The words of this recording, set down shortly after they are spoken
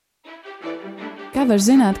Kā var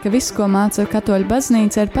zināt, ka viss, ko māca katoļu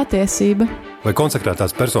baznīca, ir patiesība? Vai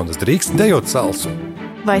konsekrētās personas drīkst dejot salsu?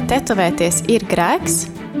 Vai tetovēties ir grēks?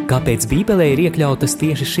 Kāpēc Bībelē ir iekļautas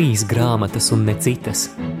tieši šīs grāmatas un ne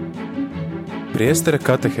citas? Priestera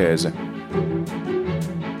katehēze.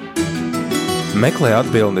 Meklē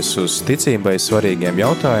atbildes uz ticībai svarīgiem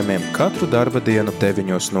jautājumiem katru darba dienu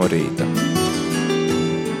 9 no rīta.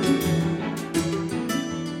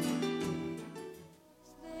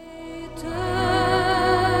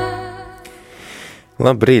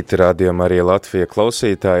 Labrīt, rādījumā arī Latvija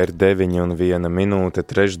klausītāji ir 9:01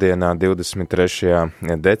 trešdienā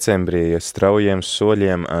 23. decembrī. Straujiem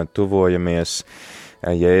soļiem tuvojamies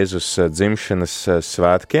Jēzus dzimšanas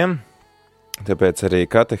svētkiem, tāpēc arī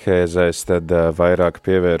katehēzēs tad vairāk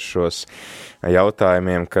pievēršos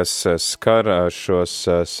jautājumiem, kas skar šos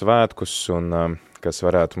svētkus un kas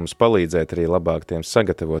varētu mums palīdzēt arī labāk tiem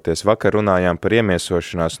sagatavoties. Vakar runājām par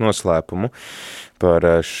iemiesošanās noslēpumu, par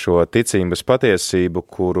šo ticības patiesību,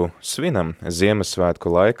 kuru svinam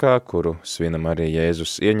Ziemassvētku laikā, kuru svinam arī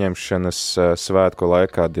Jēzus ieņemšanas svētku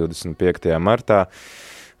laikā 25. martā.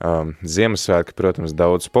 Ziemassvētki, protams,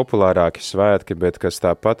 daudz populārāki svētki, bet kas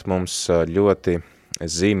tāpat mums ļoti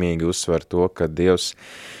zīmīgi uzsver to, ka Dievs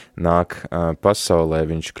nāk pasaulē,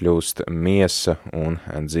 viņš kļūst miesa un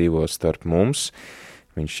dzīvo starp mums.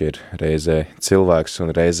 Viņš ir reizē cilvēks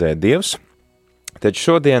un reizē Dievs. Tad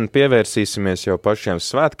šodien pievērsīsimies jau pašiem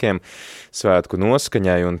svētkiem, svētku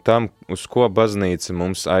noskaņai un tam, uz ko baznīca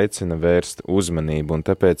mums aicina vērst uzmanību. Un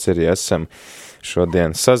tāpēc arī esam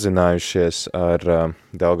šodien sazinājušies ar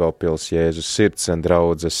Daugavpils Jēzus sirds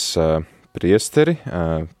draudzes priesteri,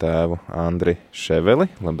 tēvu Andri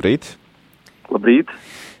Ševeli. Labrīt! Labrīt!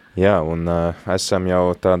 Jā, un esam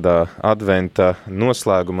jau tādā adventa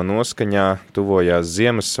noslēguma noskaņā, tuvojās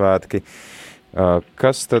Ziemassvētki.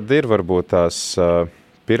 Kas tad ir varbūt tās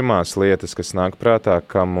pirmās lietas, kas nāk prātā,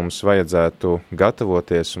 kam mums vajadzētu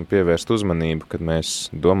gatavoties un pievērst uzmanību, kad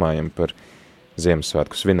mēs domājam par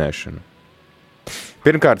Ziemassvētku svinēšanu?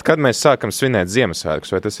 Pirmkārt, kad mēs sākam svinēt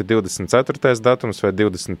Ziemassvētkus, vai tas ir 24. datums vai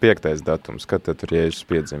 25. datums, kad tad tur Jēzus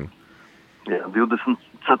piedzima? Jā,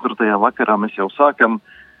 24. vakarā mēs jau sākam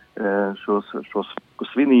šos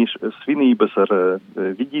svinības ar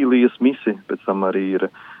viģīlijas misi, pēc tam arī ir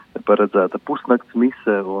paredzēta pusnakts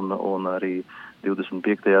mise un arī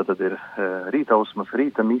 25. tad ir rītausmas,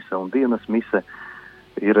 rīta mise un dienas mise.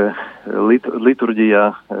 Ir liturģijā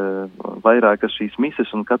vairākas šīs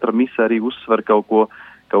mises un katra mise arī uzsver kaut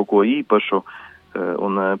ko īpašu.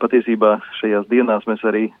 Un patiesībā šajās dienās mēs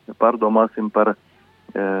arī pārdomāsim par,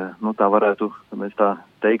 tā varētu mēs tā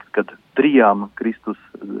teikt, kad 3 Kristus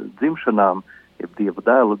dzimšanām, jeb Dieva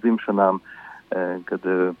dēla dzimšanām, kad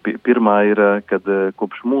pirmā ir, kad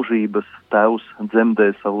kopš mūžības Tēvs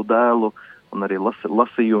dzemdē savu dēlu, un arī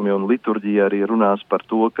lasījumi un liturģija arī runās par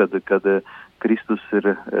to, kad Kristus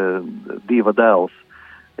ir Dieva dēls,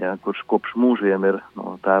 ja, kurš kopš mūžiem ir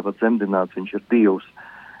no Tēva dzemdināts, viņš ir Dievs.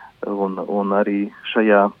 Un arī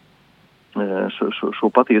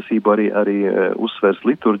šo patiesību arī uzsvers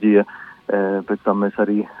liturģija, pēc tam mēs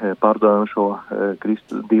arī pārdomājam šo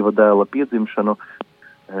Kristus Dieva dēla piedzimšanu,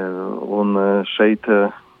 un šeit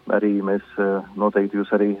arī mēs noteikti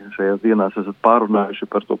jūs arī šajās dienās esat pārunājuši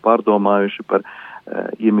par to, pārdomājuši par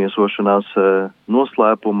iemiesošanās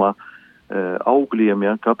noslēpuma augļiem,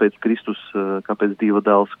 ja, kāpēc Dieva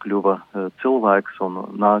dēls kļuva cilvēks un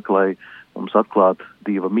nāk, lai mums atklāt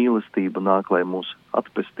Dieva mīlestību, nāk, lai mūs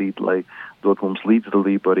atpestīt, lai dot mums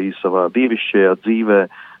līdzdalību arī savā dievišķajā dzīvē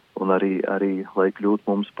un arī lai kļūt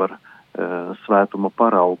mums par svētuma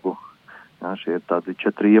paraugu. Jā, šie ir tādi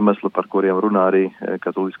 4 iemesli, par kuriem runā arī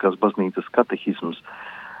katoliskās baznīcas katehisms.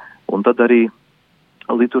 Un tad arī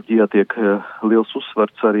liturģijā tiek liels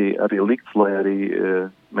uzsvarts arī likts, lai arī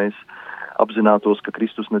mēs apzinātos, ka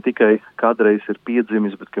Kristus ne tikai kādreiz ir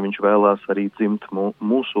piedzimis, bet ka viņš vēlās arī dzimt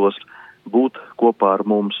mūsos, būt kopā ar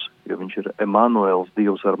mums, jo viņš ir Emanuels,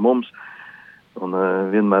 Dievs ar mums. Un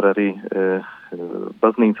vienmēr arī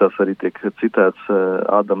baznīcās arī tiek citēts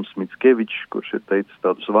Ādams Mickevičs, kurš ir teicis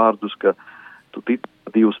tādus vārdus, ka tu tici,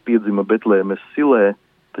 Dievs piedzima Betlēmes silē,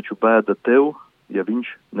 taču bēda tev, ja viņš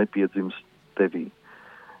nepiedzims tevī.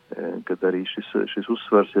 Kad arī šis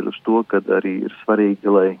uzsvars ir uz to, kad arī ir svarīgi,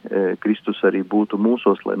 lai Kristus arī būtu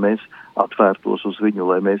mūsos, lai mēs atvērtos uz viņu,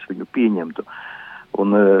 lai mēs viņu pieņemtu.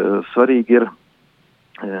 Un svarīgi ir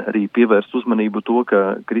arī pievērst uzmanību to,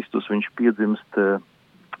 ka Kristus viņš piedzimst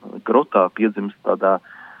grotā, piedzimst tādā,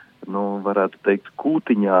 varētu teikt,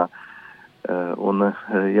 kūtiņā. Un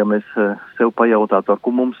ja mēs sev pajautātu, ar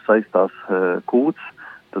ko mums saistās kūts,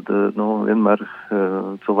 tad vienmēr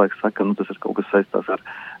cilvēks saka, tas ir kaut kas saistās ar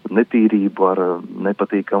netīrību, ar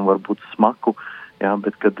nepatīkamu varbūt smaku, jā,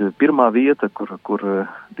 bet kad pirmā vieta, kur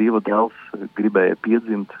Dieva dēls gribēja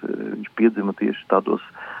piedzimt, viņš piedzima tieši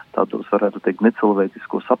tādos varētu teikt,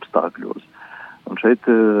 necilvēciskos apstākļos. Un šeit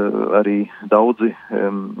arī daudzi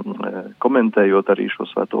komentējot arī šo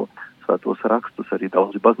svētos rakstus, arī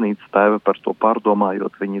daudzi baznīcas tēvi par to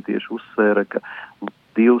pārdomājot, viņi tieši uzsvēra, ka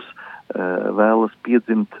Dievs vēlas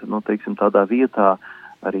piedzimt, teiksim, tādā vietā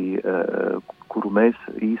arī, kuru mēs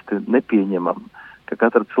īsti nepieņemam, ka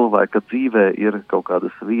katra cilvēka dzīvē ir kaut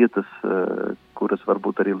kādas vietas, kuras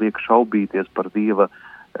varbūt arī liek šaubīties par Dieva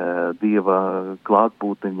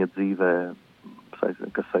klātbūtni viņa dzīvē,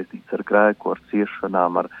 kas saistīts ar grēku, ar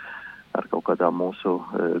ciešanām, ar kaut kādām mūsu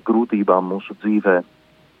grūtībām mūsu dzīvē,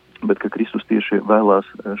 bet ka Kristus tieši vēlās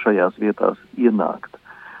šajās vietās ienākt.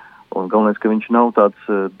 Un galvenais, ka viņš nav tāds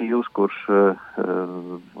Dievs, kurš,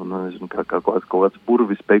 nezinu, kā kaut kāds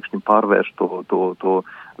burvis pēkšņi pārvērš to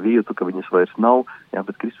vietu, ka viņas vairs nav, jā,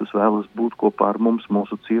 bet Kristus vēlas būt kopā ar mums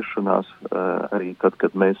mūsu ciešanās, arī tad,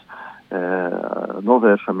 kad mēs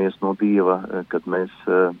novēršamies no Dieva, kad mēs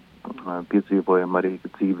piedzīvojam arī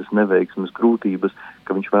dzīves neveiksmes, grūtības,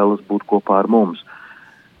 ka viņš vēlas būt kopā ar mums.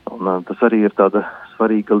 Un tas arī ir tāda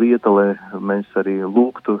svarīga lieta, lai mēs arī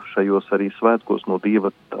lūgtu šajos arī svētkos no Dieva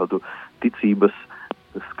tādu ticības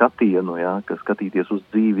skatienu, jā, ka skatīties uz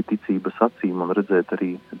dzīvi ticības acīm un redzēt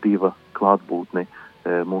arī Dieva klātbūtni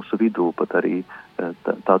mūsu vidū, pat arī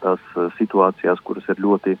tādās situācijās, kuras ir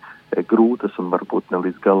ļoti grūtas un varbūt ne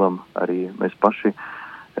līdz galam arī mēs paši,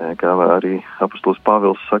 kā arī apostols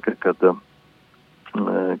Pāvils saka, kad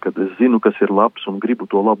es zinu, kas ir labs un gribu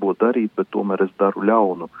to labo darīt, bet tomēr es daru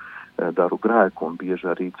ļaunu, daru grēku, un bieži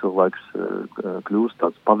arī cilvēks kļūst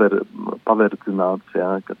tāds paverdzināts,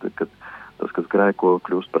 jā, kad tas, kas grēko,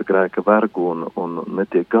 kļūst par grēka vergu un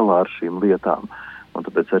netiek galā ar šīm lietām. Un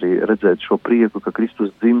tāpēc arī redzēt šo prieku, ka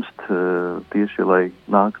Kristus dzimst tieši, lai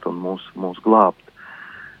nākt un mūs glābt,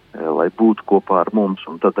 lai būtu kopā ar mums,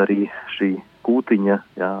 un tad arī šī kūtiņa,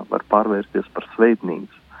 jā, var pārvērsties par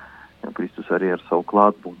svētnīcu. Ja, Kristus arī ar savu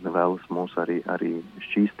klātbūtni vēlas mūs arī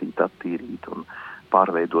šķīstīt, attīrīt un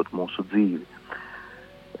pārveidot mūsu dzīvi.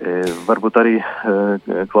 Varbūt arī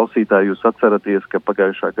klausītāji jūs atceraties, ka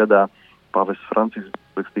pagājušā gadā pāvests Francisks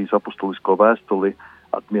rakstījis apustulisko vēstuli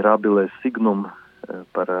Admirabile Signum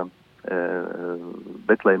par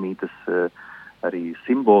Betlēmītes arī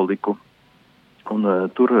simboliku. Un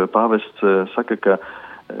tur pāvests saka, ka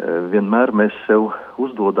vienmēr mēs sev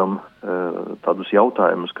uzdodam tādus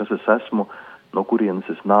jautājumus, kas es esmu, no kurienes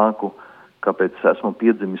es nāku, kāpēc esmu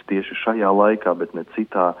piedzimis tieši šajā laikā, bet ne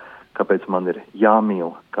citā, kāpēc man ir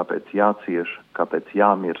jāmīl, kāpēc jācieš, kāpēc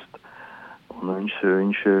jāmirst. Un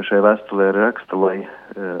viņš šajā vēstulē raksta, lai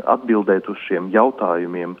atbildētu uz šiem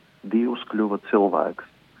jautājumiem, Dievs kļuva cilvēks.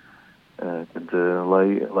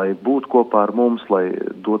 Lai būtu kopā ar mums, lai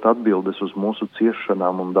dot atbildes uz mūsu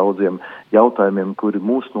ciešanām un daudziem jautājumiem, kuri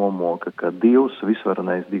mūs nomoka, ka Dievs,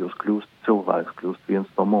 visvarenais Dievs, kļūst cilvēks, kļūst viens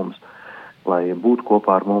no mums, lai būtu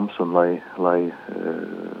kopā ar mums un lai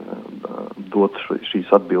dot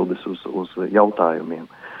šīs atbildes uz jautājumiem.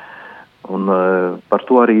 Un par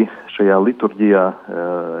to arī šajā liturģijā,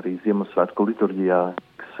 arī Ziemassvētku liturģijā,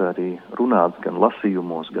 kas arī runāts gan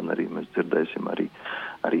lasījumos, gan arī mēs dzirdēsim arī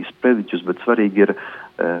sprediķus, bet svarīgi ir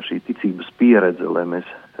šī ticības pieredze, lai mēs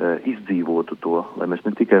izdzīvotu to, lai mēs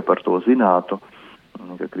ne tikai par to zinātu,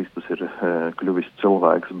 ka Kristus ir kļuvis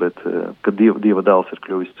cilvēks, bet ka Dieva dēls ir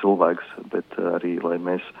kļuvis cilvēks, bet arī, lai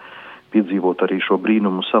mēs piedzīvotu arī šo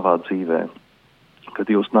brīnumu savā dzīvē, ka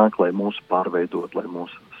Dievs nāk, lai mūs pārveidot, lai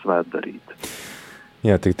mūs svētdarīt.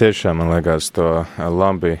 Jā, tik tiešām, man liekas, to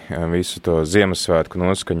labi visu to Ziemassvētku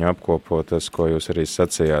noskaņu apkopot, tas, ko jūs arī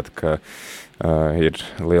sacījāt, ka ir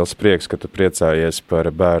liels prieks, ka tu priecājies par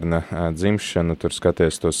bērna dzimšanu, tur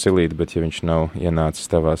skaties to silīt, bet ja viņš nav ienācis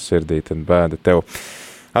tavā sirdī, tad bēda tev.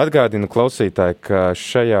 Atgādinu klausītāji, ka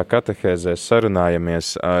šajā katehēzē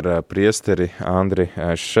sarunājamies ar priesteri Andri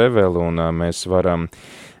Ševelu, un mēs varam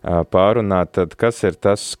pārunāt, tad kas ir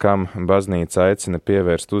tas, kam baznīca aicina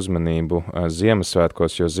pievērst uzmanību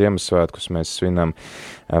Ziemassvētkos, jo Ziemassvētkus mēs svinam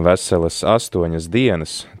veselas 8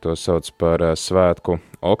 dienas, to sauc par svētku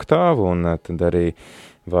oktāvu, un tad arī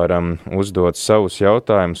varam uzdot savus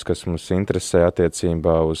jautājumus, kas mums interesē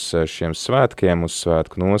attiecībā uz šiem svētkiem, uz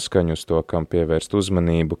svētku noskaņu, uz to, kam pievērst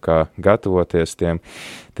uzmanību, kā gatavoties tiem,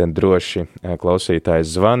 tad droši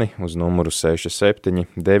klausītājs zvani uz numuru 67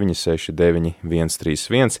 969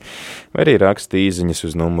 131, vai arī raksti īziņas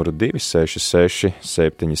uz numuru 266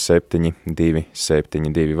 77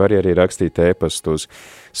 272, var arī rakstīt ēpastu uz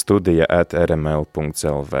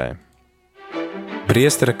studija@rml.lv.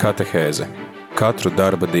 Priestera katehēze katru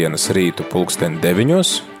darba dienas rītu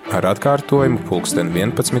 9:00 ar atkārtojumu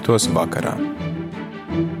 11. vakarā.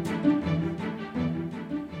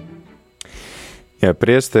 Jā,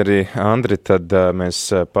 priesteri Andri, tad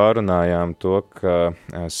mēs pārunājām to, ka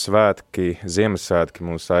Ziemassvētki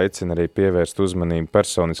mūs aicina arī pievērst uzmanību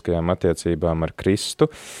personiskajām attiecībām ar Kristu,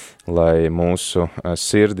 lai mūsu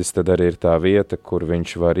sirdis tad arī ir tā vieta, kur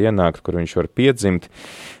viņš var ienākt, kur viņš var piedzimt.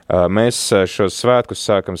 Mēs šos svētkus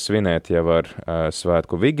sākam svinēt jau ar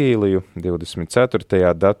svētku vigīliju,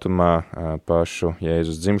 24. datumā pašu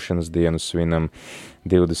Jēzus dzimšanas dienu svinam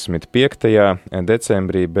 25.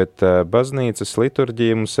 decembrī, bet baznīcas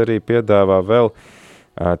liturģija mums arī piedāvā vēl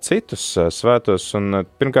citus svētos, un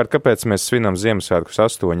pirmkārt, kāpēc mēs svinam Ziemassvētkus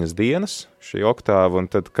 8 dienas, šī oktāva, un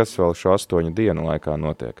tad kas vēl šo 8 dienu laikā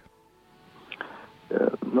notiek?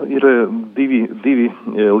 Ir divi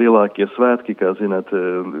lielākie svētki, kā zināt,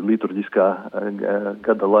 liturģiskā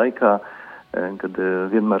gada laikā, kad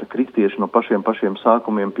vienmēr kristieši no pašiem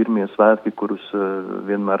sākumiem pirmie svētki, kurus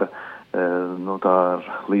vienmēr tā ar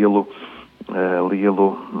lielu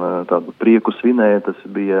tādu prieku svinēja, tas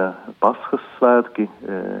bija Paskas svētki,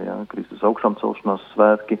 Kristus augšām celšanās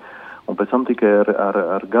svētki, un pēc tam tikai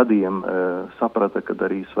ar gadiem saprata, ka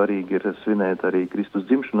arī svarīgi ir svinēt arī Kristus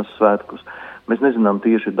dzimšanas svētkus. Mēs nezinām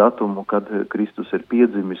tieši datumu, kad Kristus ir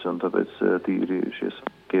piedzimis, un tāpēc tīri šie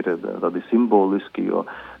svētki ir tādi simboliski, jo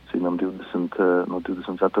svinam no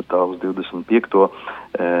 24. uz 25.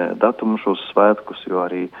 Datumu šos svētkus, jo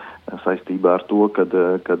arī saistībā ar to, kad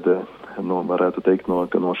varētu teikt,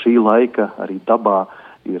 no šī laika arī dabā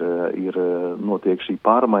ir notiek šī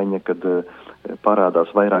pārmaiņa, kad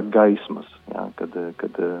parādās vairāk gaismas,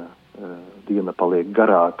 kad diena paliek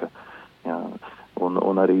garāka. Jā.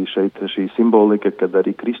 Un arī šeit šī simbolika, kad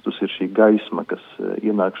arī Kristus ir šī gaisma, kas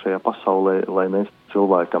ienāk šajā pasaulē, lai nest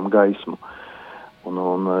cilvēkam gaismu.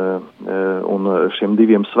 Un šiem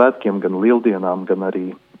diviem svētkiem, gan lieldienām, gan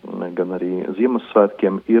arī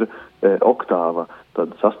Ziemassvētkiem ir oktāva,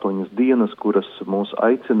 tādas 8 dienas, kuras mūs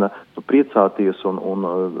aicina priecāties un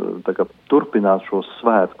turpināt šos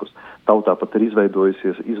svētkus. Tautā pat ir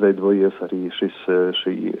izveidojies arī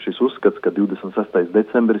šis uzskats, ka 26.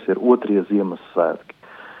 decembris ir 2. Ziemassvētki.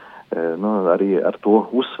 Arī ar to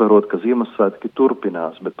uzsverot, ka Ziemassvētki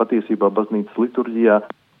turpinās, bet patiesībā baznīcas liturģijā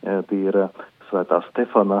tie ir Svētā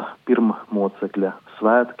Stefana pirmmocekļa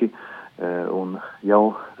svētki, un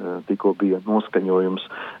jau tikko bija noskaņojums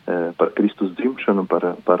par Kristus dzimšanu,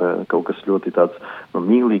 par kaut kas ļoti tāds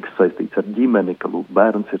mīlīgs saistīts ar ģimeni, ka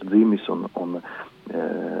bērns ir dzimis un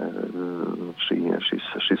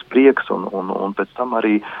šis prieks, un pēc tam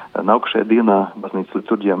arī nākušajā dienā baznīcas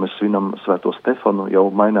liturģijā mēs svinam Svēto Stefanu, jau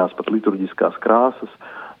mainās pat liturģiskās krāsas,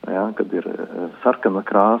 kad ir sarkana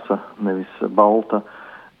krāsa, nevis balta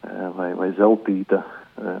vai zeltīta,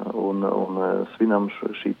 un svinam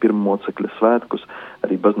šī pirmmocekļa svētkus.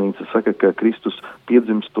 Arī baznīca saka, ka Kristus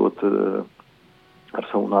piedzimstot ar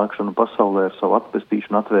savu nākšanu pasaulē, ar savu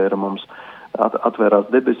atpestīšanu atvērās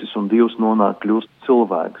debesis un Dievs kļūst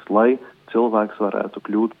cilvēks, lai cilvēks varētu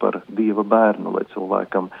kļūt par Dieva bērnu, lai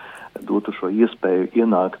cilvēkam dotu šo iespēju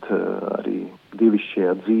ienākt arī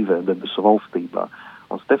dievišķajā dzīvē, debesu valstībā.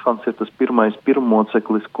 Un Stefans ir tas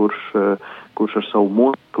pirmmoceklis, kurš ar savu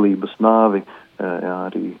moklības nāvi,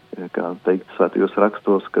 arī, kā teikt svētajos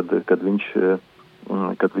rakstos, kad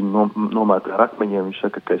viņu nomētā ar akmeņiem, viņš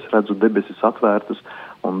saka, ka es redzu debesis atvērtas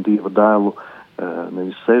un Dieva dēlu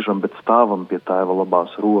nevis sēžam, bet stāvam pie Tēva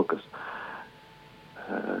labās rokas.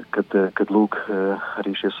 Kad lūk,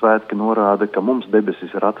 arī šie svētki norāda, ka mums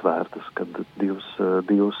debesis ir atvērtas, kad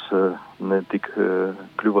Dievs ne tik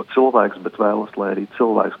kļuva cilvēks, bet vēlas, lai arī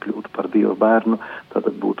cilvēks kļūtu par Dieva bērnu,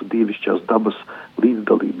 tātad būtu dievišķās dabas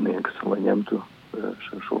līdzdalībnieks, lai ņemtu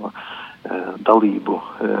šo dalību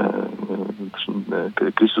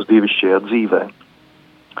Kristus dievišķajā dzīvē.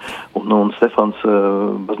 Un Stefans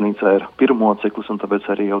baznīcā ir pirmoceklis, un tāpēc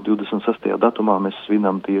arī jau 26. datumā mēs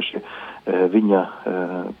svinam tieši viņa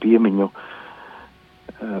piemiņu.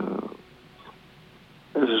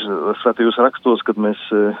 Svētajos rakstos, kad mēs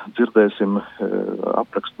dzirdēsim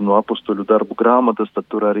aprakstu no apustuļu darbu grāmatas, tad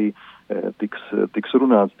tur arī tiks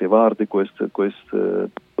runāts tie vārdi, ko es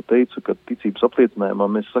teicu, ka ticības apliecinājumā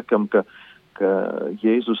mēs sakam, ka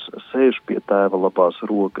Jēzus sēž pie Tēva labās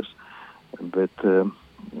rokas, bet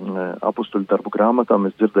apustuļu darbu grāmatā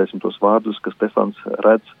mēs dzirdēsim tos vārdus, ka Stefans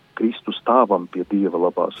redz Kristu stāvam pie Dieva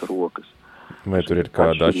labās rokas. Vai tur ir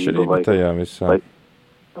kāda atšķirība tajā visā?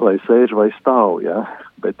 Vai sēž vai stāv, jā,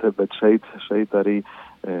 bet šeit arī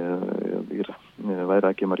ir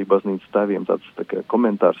vairākiem arī baznīcas tēviem tāds tā kā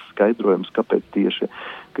komentārs skaidrojums, kāpēc tieši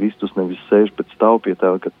Kristus nevis sēž, bet stāv pie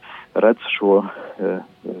Tēva, kad redz šo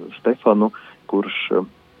Stefanu, kurš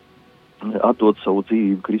atdod savu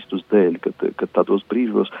dzīvību Kristus dēļ, kad tādos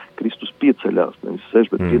brīžos Kristus pieceļās, nevis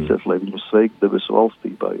sēž, bet pieceļas, lai viņu sveikt debesu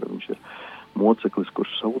valstībā, jo viņš ir moceklis,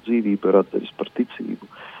 kurš savu dzīvību ir atdevis par ticību,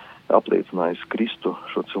 apliecinājis Kristu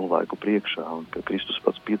šo cilvēku priekšā, un ka Kristus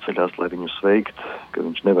pats pieceļās, lai viņu sveikt, ka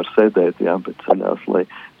viņš nevar sēdēt, bet ceļās,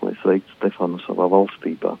 lai sveikt Stefanu savā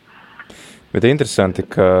valstībā. Bet interesanti,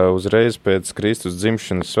 ka uzreiz pēc Kristus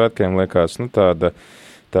dzimšanas svētkiem liekas,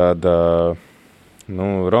 tāda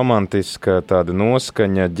romantiska, tāda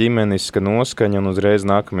noskaņa, ģimeniska noskaņa, un uzreiz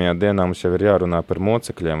nākamajā dienā mums jau ir jārunā par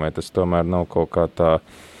mocekļiem, vai tas tomēr nav kaut kā tā,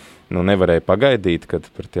 nevarēja pagaidīt, kad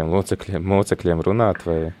par tiem mocekļiem runāt,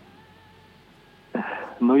 vai?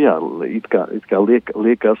 It kā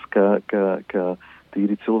liekas, ka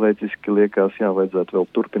tīri cilvēciski liekas, vajadzētu vēl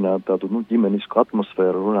turpināt tādu ģimenisku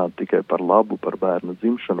atmosfēru, runāt tikai par labu, par bērnu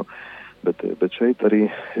dzimšanu, bet šeit arī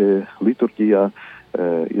liturģijā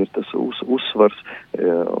ir tas uzsvars,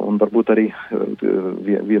 un varbūt arī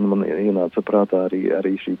viena man ienāca prātā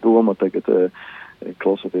arī šī doma tagad,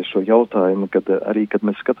 klausoties šo jautājumu, kad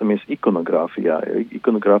mēs skatāmies ikonogrāfijā,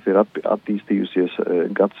 ikonogrāfija ir attīstījusies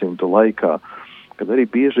gadsimtu laikā, kad arī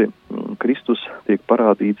bieži Kristus tiek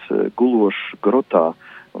parādīts gulošs grotā,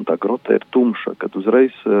 un tā grota ir tumša, kad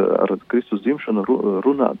uzreiz ar Kristus dzimšanu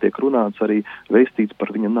tiek runāts arī vēstīts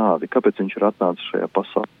par viņa nāvi, kāpēc viņš ir atnācis šajā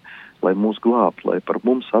pasaulē, lai mūs glābt, lai par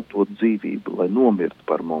mums atdod dzīvību, lai nomirt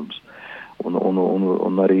par mums.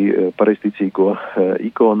 Un arī pareizticīgo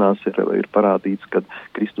ikonās ir parādīts, ka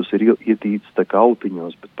Kristus ir ietīts tā kā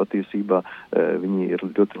autiņos, bet patiesībā viņi ir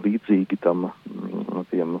ļoti līdzīgi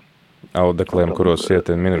tiem audekliem, kuros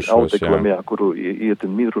ietin mirušos, audekliem, kuru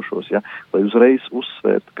ietin mirušos, lai uzreiz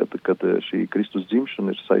uzsvērt, kad šī Kristus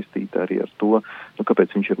dzimšana ir saistīta arī ar to,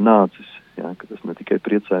 kāpēc viņš ir nācis, kad mēs ne tikai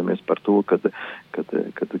priecājamies par to, kad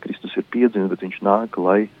Kristus ir piedzimis, bet viņš nāk,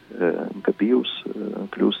 kad Dievs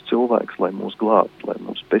kļūst cilvēks, lai mūs glābt, lai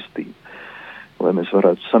mūs pestītu, lai mēs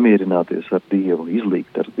varētu samierināties ar Dievu,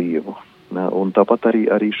 izlīgt ar Dievu. Un tāpat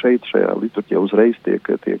arī šeit, šajā liturģijā uzreiz tiek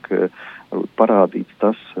parādīts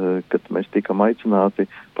tas, kad mēs tiekam aicināti,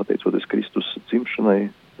 pateicoties Kristus dzimšanai,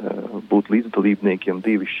 būt līdzdalībniekiem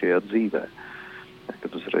dievišķajā dzīvē.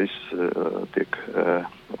 Kad uzreiz tiek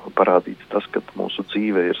parādīts tas, ka mūsu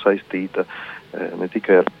dzīve ir saistīta ne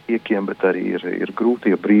tikai ar priekiem, bet arī ir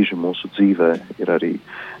grūtie brīži mūsu dzīvē, ir arī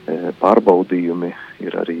pārbaudījumi,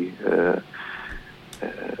 ir arī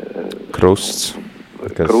krusts.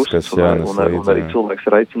 Kas un arī cilvēks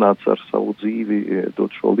ir aicināts ar savu dzīvi dot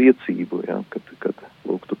šo liecību, kad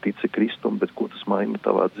lūk, tu tici Kristum, bet ko tas maina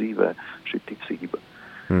tavā dzīvē, šī ticība.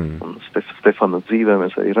 Un Stefana dzīvē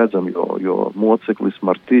mēs arī redzam, jo moceklis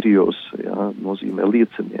martirijos nozīmē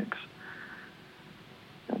liecinieks.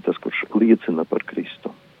 Tas, kurš liecina par Kristu.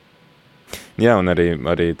 Jā, un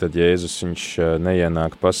arī tad Jēzus, viņš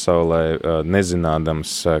neienāk pasaulē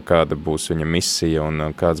nezinādams, kāda būs viņa misija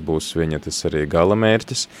un kāds būs viņa tas arī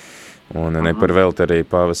galamērķis. Un ne par velti arī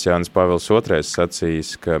pāvests Jānis Pāvils II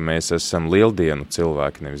sacījis, ka mēs esam lieldienu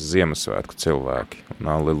cilvēki, nevis Ziemassvētku cilvēki.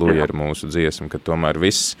 Un Alleluja ir mūsu dziesma, ka tomēr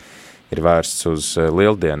viss ir vērsts uz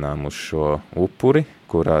lieldienām, uz šo upuri,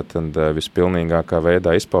 kurā tad vispilnīgākā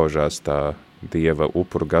veidā izpaužās tā Dieva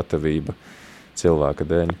upuru gatavība cilvēka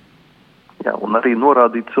dēļ. Jā, un arī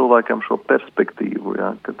norādīt cilvēkam šo perspektīvu,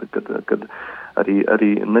 kad arī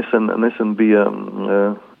nesen bija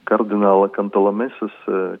kardināla Kantalamesas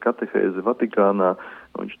katehēze Vatikānā,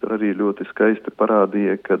 viņš tur arī ļoti skaisti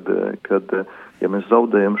parādīja, kad ja mēs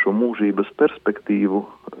zaudējam šo mūžības perspektīvu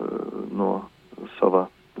no sava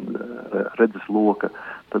redzes loka,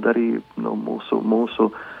 tad arī mūsu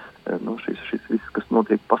šis viss, kas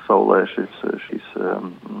notiek pasaulē, šis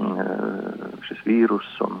vīrus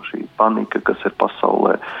un šī panika, kas ir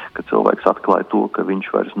pasaulē, ka cilvēks atklāja to, ka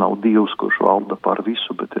viņš vairs nav Dievs, kurš valda pār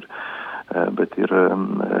visu, bet ir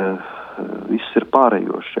viss ir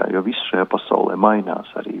pārējošs, jo viss šajā pasaulē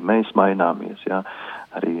mainās, arī mēs maināmies,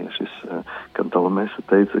 Arī šis Kantalamesa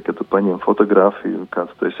teica, ka tu paņem fotogrāfiju,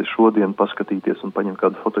 kāds tu esi šodien paskatīties un paņem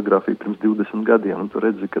kādu fotogrāfiju pirms 20 gadiem, un tu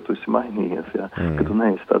redzi, ka tu esi mainījies, ka tu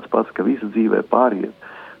neesi tāds pats, ka visa dzīvē pāriet.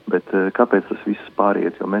 Bet kāpēc tas viss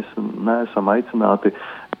pāriet? Jo mēs neesam aicināti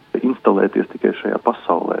instalēties tikai šajā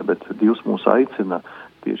pasaulē, bet Dievs mūs aicina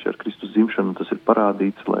tieši ar Kristus dzimšanu, tas ir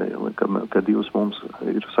parādīts, ka Dievs mums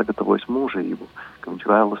ir sagatavojis mūžību, ka viņš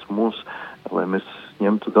vēlas mūs, lai mēs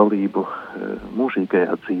ņemtu dalību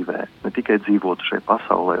mūžīgajā dzīvē, ne tikai dzīvotu šai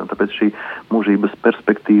pasaulē, un tāpēc šī mūžības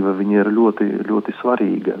perspektīva, viņa ir ļoti, ļoti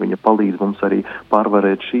svarīga, viņa palīdz mums arī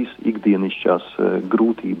pārvarēt šīs ikdienišķās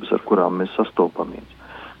grūtības, ar kurām mēs sastopamies,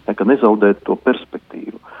 ka nezaudēt to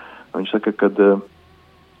perspektīvu. Viņš saka, kad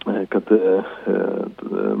kad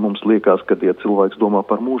mums liekas, ka ja cilvēks domā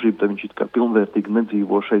par mūžību, tad viņš it kā pilnvērtīgi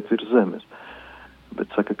nedzīvo šeit virs zemes. Bet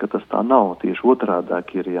saka, ka tas tā nav. Tieši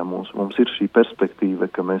otrādāk ir, ja mums ir šī perspektīva,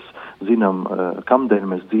 ka mēs zinām, kamdēļ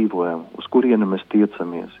mēs dzīvojam, uz kurieni mēs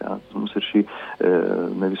tiecamies. Ja? Mums ir šī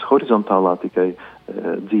nevis horizontālā tikai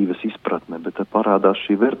dzīves izpratne, bet parādās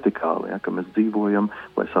šī vertikāla, ja? Ka mēs dzīvojam,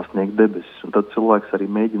 lai sasniegt debesis. Un tad cilvēks arī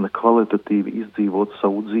mēģina kvalitatīvi izdzīvot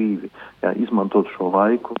savu dzīvi, ja? Izmantot šo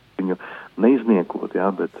laiku, viņu neizniekot, ja?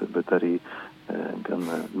 bet arī gan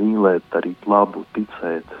mīlēt, darīt labu,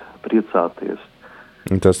 ticēt, priecāties.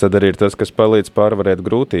 Un tas tad arī ir tas, kas palīdz pārvarēt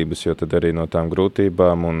grūtības, jo tad arī no tām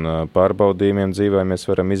grūtībām un pārbaudījumiem dzīvē mēs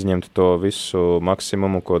varam izņemt to visu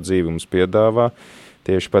maksimumu, ko dzīve mums piedāvā,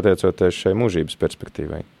 tieši pateicoties šai mūžības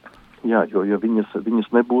perspektīvai. Jā, jo ja viņas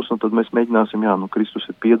nebūs, tad mēs mēģināsim, Kristus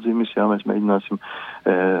ir piedzimis, mēs mēģināsim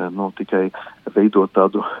tikai veidot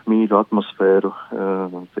tādu mīļu atmosfēru,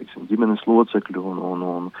 teiksim, ģimenes locekļu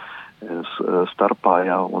un starpā,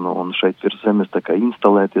 un šeit virs zemes tā kā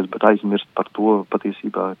instalēties, bet aizmirst par to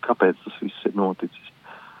patiesībā, kāpēc tas viss ir noticis.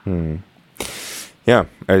 Jā,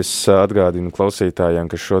 es atgādinu klausītājiem,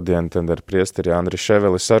 ka šodien ar priesteri Andri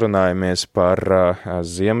Ševeli sarunājamies par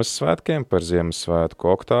Ziemassvētkiem, par Ziemassvētku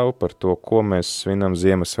oktāvu, par to, ko mēs svinam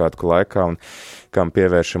Ziemassvētku laikā un kam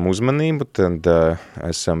pievēršam uzmanību. Tad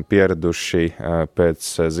esam pieraduši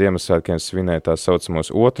pēc Ziemassvētkiem svinēt tā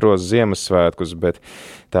saucamos otros Ziemassvētkus, bet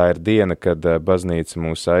tā ir diena, kad baznīca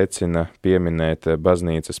mūs aicina pieminēt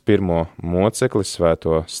baznīcas pirmo mocekli,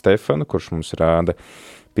 Svēto Stefanu, kurš mums rāda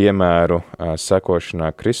piemēru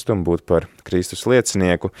sekošanā Kristum, būt par Kristus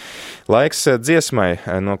liecinieku. Laiks dziesmai,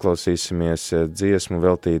 noklausīsimies dziesmu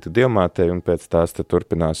veltītu Dievmātei, un pēc tās tad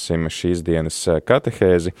turpināsim šīs dienas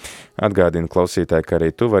katehēzi. Atgādinu klausītāji, ka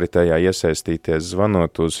arī tu vari tajā iesaistīties,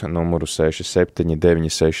 zvanot uz numuru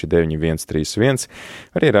 67969131,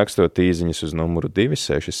 arī rakstot īziņas uz numuru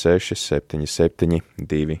 266 77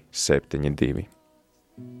 272.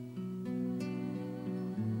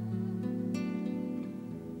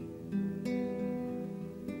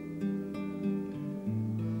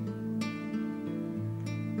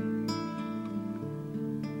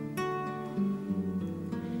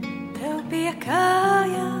 Pie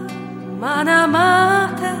kājām, mana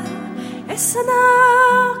māte, es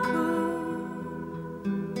nāku,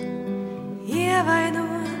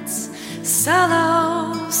 ievainots,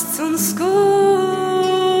 salauzts un skumjš.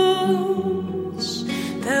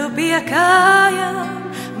 Tev pie kājām,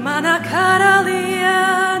 mana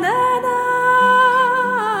karaliene,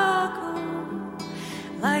 nāku,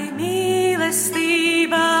 lai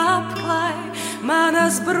mīlestība apklāj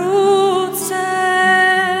manas brūces.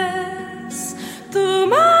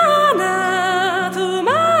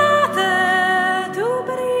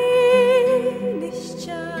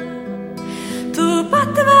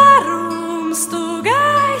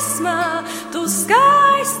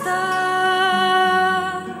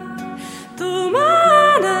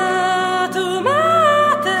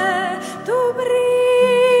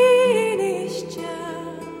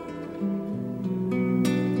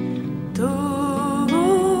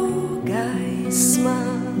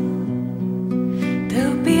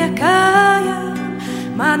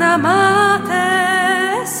 Mana māte,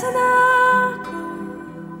 es nāku,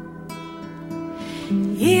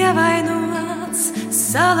 ievainots,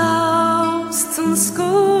 salauzts un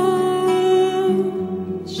skumjš.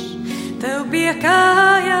 Tev pie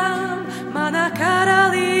kājām, mana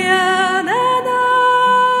karaliene,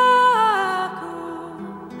 nāku,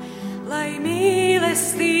 lai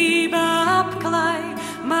mīlestība apklāj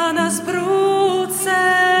manas brūces.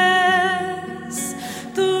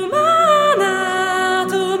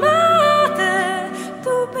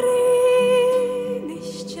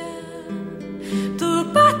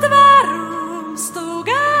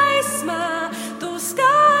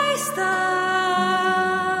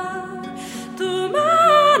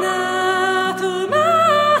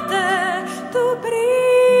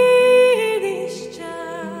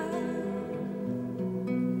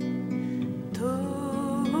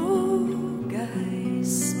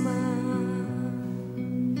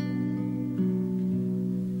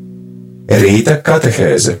 Rīta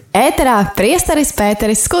katehēze. Ēterā priesteris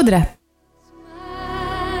Pēteris Skudra.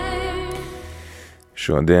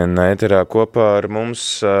 Šodien ēterā kopā ar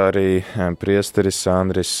mums arī priesteris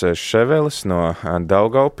Andris Ševelis no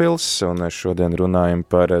Daugaupils, un šodien runājam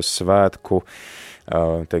par svētku,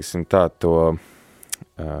 teiksim tā, to,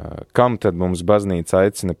 kam tad mums baznīca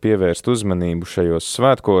aicina pievērst uzmanību šajos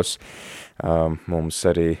svētkos. Mums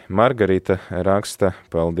arī Margarita raksta,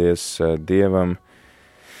 paldies Dievam.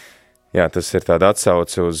 Jā, tas ir tāda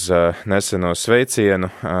atsauce uz neseno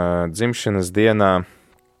sveicienu dzimšanas dienā,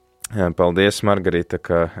 Paldies, Margarita,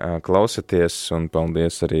 ka klausaties, un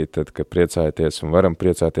paldies arī tad, ka priecājaties un varam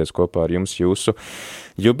priecāties kopā ar jums jūsu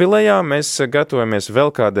jubilejā. Mēs gatavojamies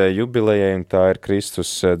vēl kādai jubilejai, un tā ir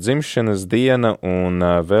Kristus dzimšanas diena, un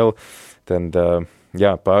vēl tad,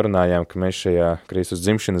 pārunājām, ka mēs šajā Kristus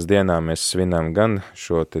dzimšanas dienā mēs svinām gan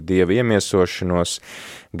šo te Dieva iemiesošanos,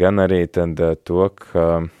 gan arī tad to,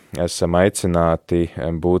 ka esam aicināti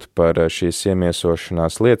būt par šīs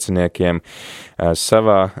iemiesošanās lieciniekiem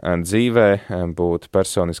savā dzīvē, būt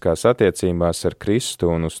personiskās attiecībās ar Kristu,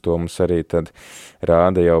 un uz to mums arī tad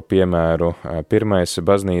rāda jau piemēru pirmais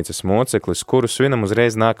baznīcas moceklis, kuru svinam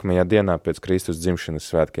uzreiz nākamajā dienā pēc Kristus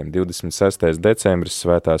dzimšanas svētkiem, 26. decembris,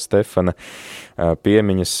 Svētā Stefana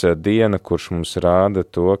piemiņas diena, kurš mums rāda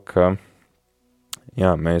to, ka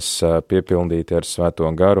mēs piepildīti ar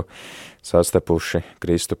Svēto garu, sastapuši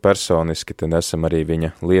Kristu personiski, tad esam arī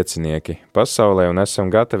viņa liecinieki pasaulē un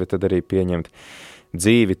esam gatavi tad arī pieņemt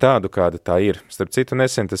dzīvi tādu, kāda tā ir. Starp citu,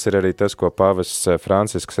 nesen tas ir arī tas, ko pāvests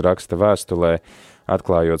Francisks raksta vēstulē,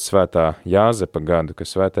 atklājot Svētā Jāzepa gadu, ka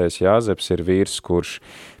Svētais Jāzeps ir vīrs, kurš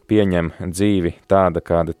pieņem dzīvi tāda,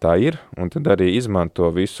 kāda tā ir, un tad arī izmanto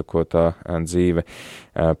visu, ko tā dzīve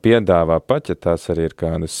piedāvā, pat, ja tās arī ir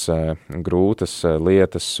kādas grūtas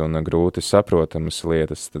lietas un grūti saprotamas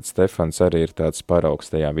lietas, tad Stefans arī ir tāds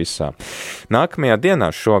paraugs tajā visā. Nākamajā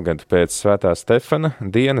dienā šogad pēc Svētā Stefana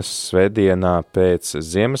dienas svētdienā pēc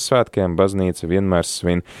Ziemassvētkiem baznīca vienmēr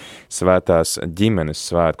svin Svētās ģimenes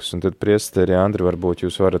svētkus, un tad priesteri Andri, varbūt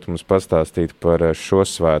jūs varat mums pastāstīt par šo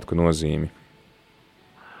svētku nozīmi.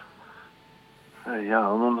 Jā,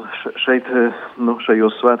 un šeit,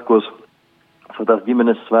 šajos svētkos, Svētās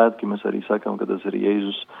ģimenes svētki, mēs arī sakām, ka tas ir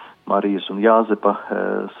Jēzus, Marijas un Jāzepa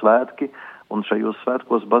svētki, un šajos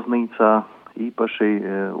svētkos baznīcā īpaši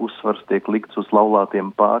uzsvars tiek likts uz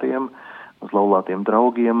laulātiem pāriem, uz laulātiem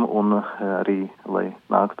draugiem, un arī, lai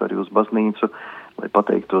nāktu arī uz baznīcu, lai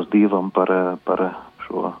pateiktos Dievam par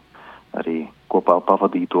šo arī kopā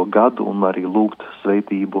pavadīto gadu, un arī lūgt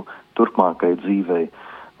sveitību turpmākai dzīvei.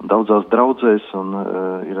 Daudzās draudzēs un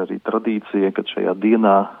ir arī tradīcija, ka šajā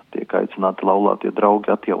dienā tiek aicināti laulātie draugi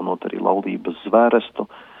atjaunot arī laulības zvērestu,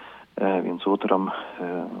 viens otram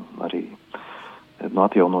arī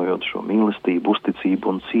atjaunojot šo mīlestību,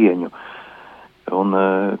 uzticību un cieņu. Un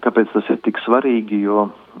kāpēc tas ir tik svarīgi, jo,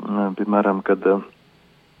 piemēram, kad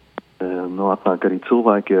atnāk arī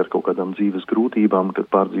cilvēki ar kaut kādām dzīves grūtībām, kad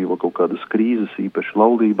pārdzīvo kaut kādas krīzes, īpaši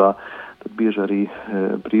laulībā, tad bieži arī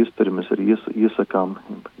priesteri mēs arī iesakām,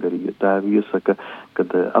 garīgie tēvi iesaka,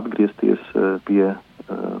 kad atgriezties pie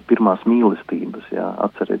pirmās mīlestības,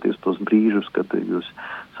 atcerēties tos brīžus, kad jūs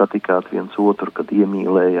satikāt viens otru, kad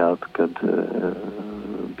iemīlējāt, kad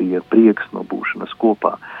bija prieks no būšanas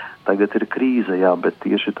kopā. Tagad ir krīze, bet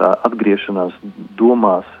tieši tā atgriešanās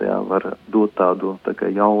domās, var dot tādu tā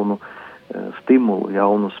kā jaunu stimulu,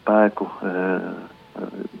 jaunu spēku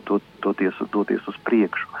doties uz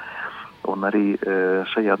priekšu. Un arī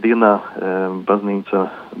šajā dienā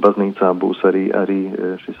baznīcā būs arī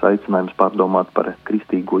šis aicinājums pārdomāt par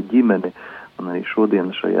kristīgo ģimeni, un arī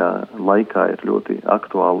šodien šajā laikā ir ļoti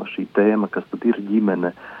aktuāla šī tēma, kas tad ir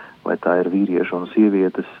ģimene, vai tā ir vīriešu un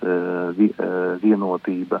sievietes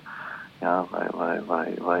vienotība,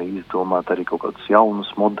 vai izdomāt arī kaut kādus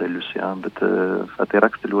jaunus modeļus, bet tie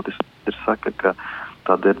raksti ļoti saka, ka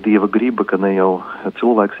tāda ir Dieva griba, ka ne jau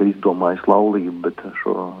cilvēks ir izdomājis laulību, bet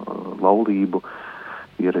šo laulību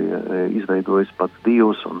ir izveidojis pats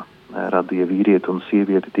Dievs un radīja vīrieti un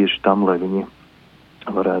sievieti tieši tam, lai viņi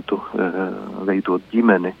varētu veidot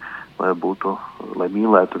ģimeni, lai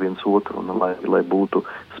mīlētu viens otru un lai būtu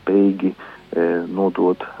spējīgi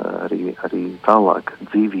nodot arī tālāk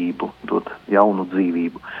dzīvību, dot jaunu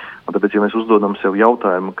dzīvību. Un tāpēc, ja mēs uzdodam sev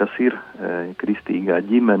jautājumu, kas ir kristīgā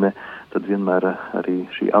ģimene, tad vienmēr arī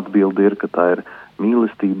šī atbilde ir, ka tā ir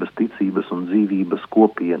mīlestības, ticības un dzīvības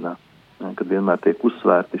kopiena. Kad vienmēr tiek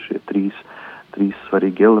uzsvērti šie trīs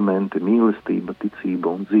svarīgi elementi - mīlestība,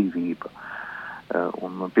 ticība un dzīvība.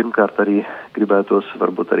 Un pirmkārt arī gribētos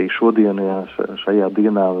varbūt arī šodien, šajā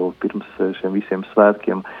dienā vēl pirms šiem visiem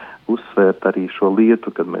svētkiem uzsvērt arī šo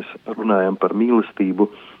lietu, kad mēs runājam par mīlestību,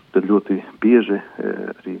 tad ļoti bieži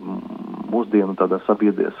arī mūsdienu tādā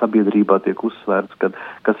sabiedrībā tiek uzsvērts,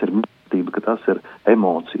 kas ir mīlestība, ka tās ir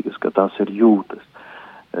emocijas, ka tās ir jūtas.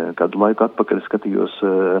 Kādu laiku atpakaļ skatījos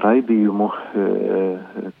raidījumu,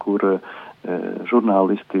 kur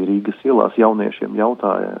žurnālisti Rīgas ielās jauniešiem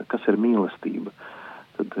jautāja, kas ir mīlestība.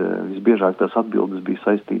 Tad visbiežāk tās atbildes bija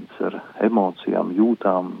saistītas ar emocijām,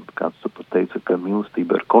 jūtām. Kāds pat teica, ka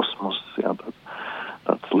mīlestība ir kosmos,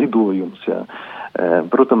 tāds lidojums.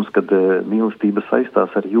 Protams, kad mīlestība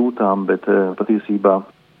saistās ar jūtām, bet patiesībā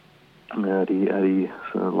arī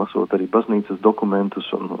lasot arī baznīcas dokumentus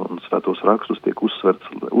un svētos rakstus, tiek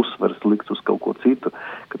uzsvers likts uz kaut ko citu,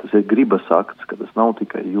 ka tas ir gribas akts, ka tas nav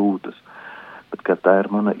tikai jūtas, bet ka tā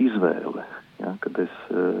ir mana izvēle, ja, ka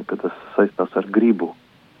tas saistās ar gribu,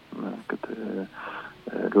 ja, kad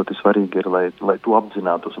ļoti svarīgi ir, lai to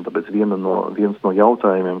apzinātos, un tāpēc viens no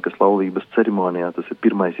jautājumiem, kas laulības ceremonijā, tas ir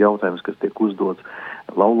pirmais jautājums, kas tiek uzdots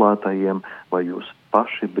laulātajiem, vai jūs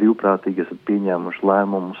paši brīvprātīgi esat pieņēmuši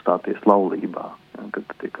lēmumu stāties laulībā, ja, kad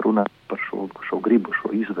tiek runāt par šo gribu,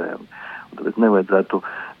 šo izvēli. Un tāpēc nevajadzētu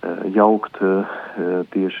jaukt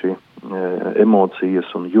tieši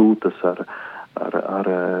emocijas un jūtas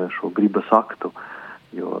ar šo gribas aktu,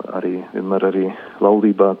 jo vienmēr arī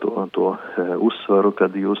laulībā to uzsvaru,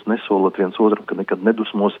 kad jūs nesolat viens otram, ka nekad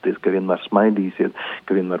nedusmosieties, ka vienmēr smaidīsiet,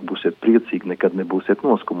 ka vienmēr būsiet priecīgi, nekad nebūsiet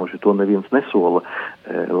noskumuši. To neviens nesola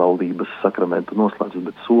laulības sakramentu noslēdzot,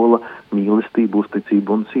 bet sola mīlestību,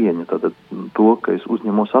 uzticību un cieņu. Tātad to, ka es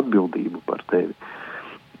uzņemos atbildību par tevi,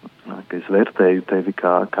 ka es vērtēju tevi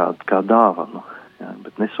kā dāvanu, ja,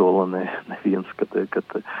 bet nesola neviens, kad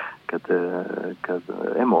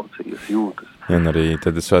emocijas jūtas. Un arī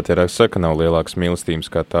tad svētie raksti saka, nav lielākas mīlestības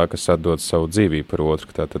kā tā, kas atdod savu dzīvību par otru,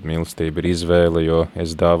 ka tātad mīlestība ir izvēle, jo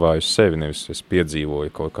es dāvāju sevi, nevis es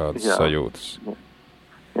piedzīvoju kaut kādas sajūtas.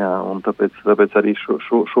 Jā, un tāpēc arī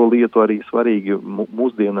šo lietu arī svarīgi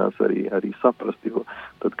mūsdienās arī saprast, jo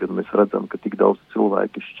tad, kad mēs redzam, ka tik daudz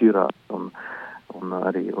cilvēki šķirās un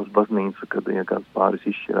arī uz baznīcu, kad ja kāds pāris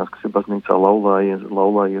izšķirās, kas ir baznīcā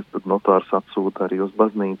laulājies, tad notārs atsūta arī uz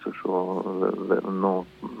baznīcu šo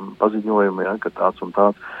paziņojumu, ja, ka tāds un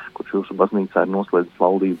tāds, kurš jūsu baznīcā ir noslēdzis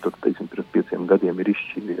laulību, tad, teiksim, pirms 5 gadiem ir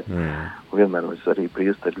izšķīries. Un vienmēr mēs arī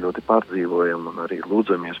priesteri ļoti pārdzīvojam un arī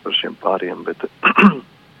lūdzamies par šiem pāriem, bet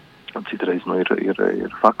citreiz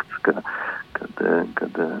ir fakts, kad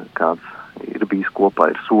kāds ir bijis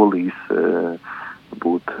kopā, ir solījis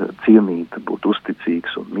būt cienīt, būt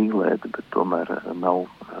uzticīgs un mīlēt, bet tomēr nav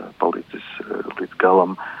palicis līdz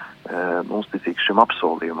galam uzticīgs šim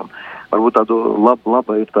apsolījumam. Varbūt tādu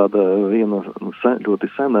laba ir tāda viena ļoti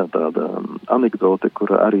sena tāda anekdote,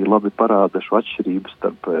 kur arī labi parāda šo atšķirību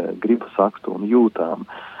starp gribas aktu un jūtām.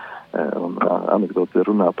 Un anekdote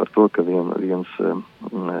runā par to, ka viens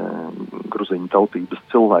gruziņu tautības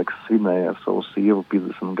cilvēks svinēja ar savu sievu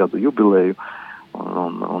 50 gadu jubileju,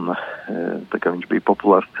 un tā kā viņš bija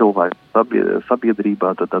populārs cilvēks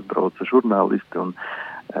sabiedrībā, tad atbrauca žurnālisti un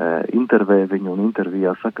intervēja viņu, un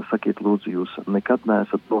intervijā sakiet lūdzu, jūs nekad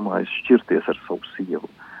neesat domājis šķirties ar savu sievu.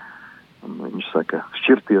 Un viņš saka,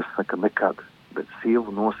 šķirties, saka nekad, bet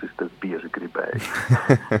sievu nosist es bieži gribēju.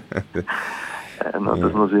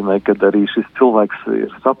 Tas nozīmē, ka arī šis cilvēks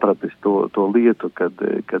ir sapratis to lietu, kad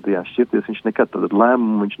jā, šķirties viņš nekad, tad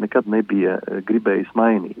lēmumu viņš nekad nebija gribējis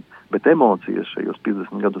mainīt. Bet emocijas šajos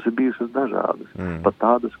 50 gadus ir bijušas dažādas. Pat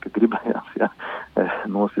tādas, ka gribējās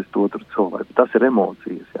nosist otru cilvēku. Tas ir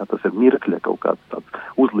emocijas, jā, tas ir mirkļa kaut kāds tāds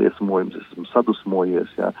uzliesmojums, es esmu sadusmojies,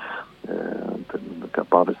 jā. Tad, kā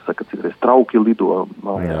pāvests saka, citreiz trauki lido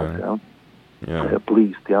mājās, jā.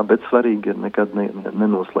 Plīst, jā, bet svarīgi ir nekad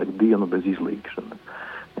nenoslēgt dienu bez izlīgšanas.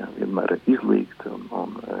 Jā, vienmēr izlīgt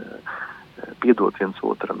un piedot viens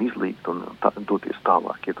otram, izlīgt un doties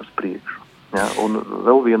tālāk, iet uz priekšu. Jā, un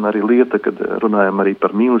vēl viena arī lieta, kad runājam arī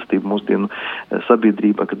par mīlestību mūsdienu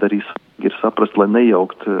sabiedrībā, kad arī ir saprast, lai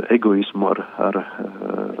nejaukt egoismu ar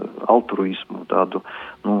altruismu, tādu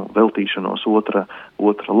veltīšanos otra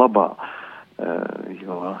labā.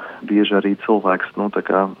 Jo bieži arī cilvēks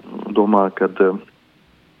domā, kad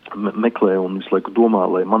meklē un visu laiku domā,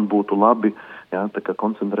 lai man būtu labi, jā, tā kā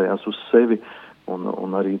koncentrējās uz sevi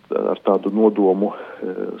un arī ar tādu nodomu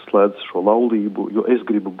slēdz šo laulību, jo es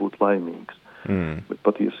gribu būt laimīgs. Bet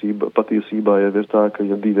patiesībā jau ir tā, ka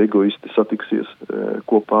ja divi egoisti satiksies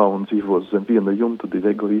kopā un dzīvos zem viena jumta,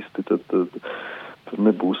 divi egoisti, tad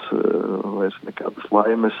nebūs vairs nekādas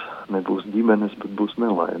laimes, nebūs ģimenes, bet būs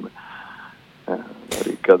nelaime.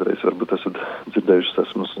 Arī kādreiz varbūt esat dzirdējušas,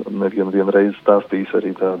 esmu nevienu reizi stāstījis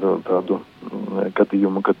arī tādu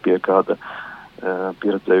gadījumu, kad pie kāda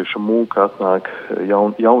pieredzējuša mūka atnāk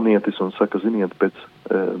jaunietis un saka, ziniet, pēc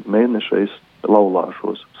mēneša es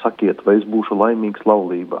laulāšos. Sakiet, vai es būšu laimīgs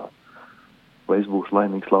laulībā? Vai es būšu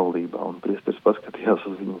laimīgs laulībā? Un priesteris paskatījās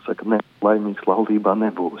uz viņu un saka, ne, laimīgs laulībā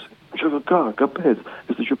nebūsi. Viņš saka, kāpēc?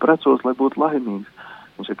 Es taču precos, lai būtu laimīgs.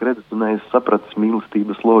 Viņš saka, redz, tu neesi sapratis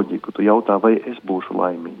mīlestības loģiku. Tu jautā, vai es būšu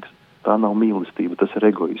laimīgs. Tā nav mīlestība, tas ir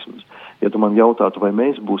egoisms. Ja tu man jautātu, vai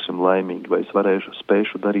mēs būsim laimīgi, vai es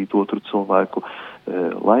spēšu darīt otru cilvēku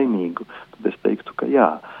laimīgu, tad es teiktu, ka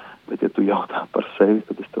jā. Bet ja tu jautā par sevi,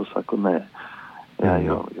 tad es tev saku nē. Jā,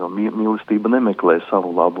 jo mīlestība nemeklē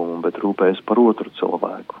savu labumu, bet rūpējas par otru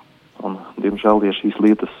cilvēku. un diemžēl, ja šīs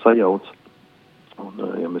lietas sajauc, un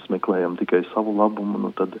ja mēs meklējam tikai savu labumu,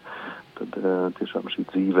 nu tad tiešām šī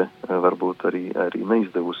dzīve varbūt arī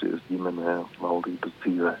neizdevusies ģimenē, laulības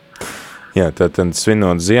dzīvē. Jā, tātad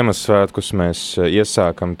svinot Ziemassvētkus, mēs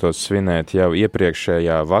iesākam to svinēt jau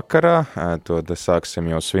iepriekšējā vakarā, to sāksim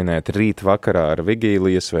jau svinēt rīt vakarā ar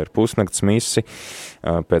vigīlijas vai ar pusnakts misi,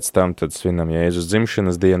 pēc tam tad svinam Jēzus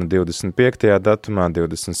dzimšanas dienu 25. datumā,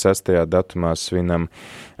 26. datumā svinam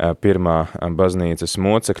pirmā baznīcas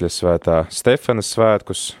mocekļa svētā Stefana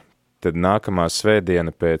svētkus, tad nākamā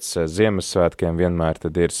svētdiena pēc Ziemassvētkiem vienmēr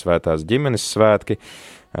tad ir svētās ģimenes svētki.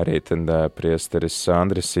 Arī tad priesteris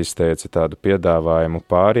Andris izteica tādu piedāvājumu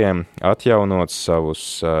pāriem, atjaunot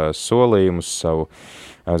savus solījumus, savu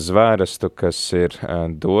zvērestu, kas ir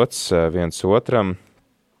dots viens otram,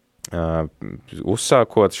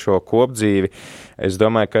 uzsākot šo kopdzīvi. Es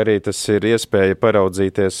domāju, ka arī tas ir iespēja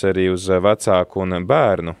paraudzīties arī uz vecāku un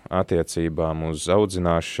bērnu attiecībām, uz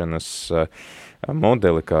audzināšanas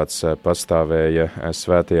modeli, kāds pastāvēja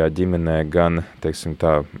svētajā ģimenē, gan, teiksim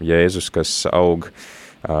tā, Jēzus, kas aug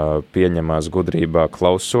pieņemās gudrībā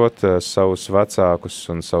klausot savus vecākus,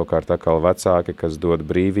 un savukārt atkal vecāki, kas dod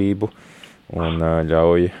brīvību un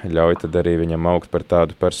ļauj tad arī viņam augt par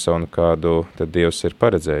tādu personu, kādu tad Dievs ir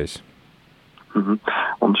paredzējis.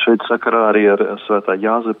 Un šeit sakarā arī ar svētā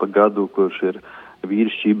Jāzepa gadu, kurš ir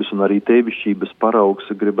vīrišķības un arī tēvišķības paraugs,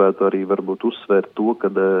 gribētu arī varbūt uzsvērt to,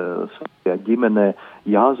 ka svētajā ģimenē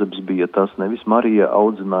Jāzeps bija tas, nevis Marija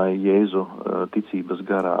audzināja Jēzu ticības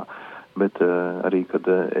garā, bet arī, kad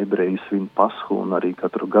ebreji svin Pashu un arī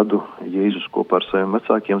katru gadu Jēzus kopā ar saviem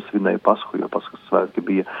vecākiem svinēja Pashu, jo Paskas svētki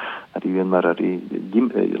bija arī vienmēr arī,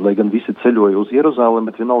 lai gan visi ceļoja uz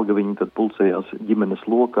Jeruzālemi, bet vienalga viņi tad pulcējās ģimenes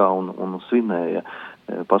lokā un svinēja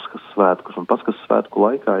Paskas svētkus. Un Paskas svētku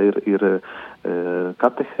laikā ir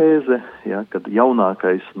katehēze, ja, kad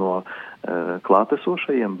jaunākais no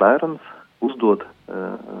klātesošajiem bērns uzdod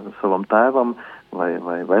savam tēvam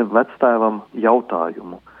vai vectēvam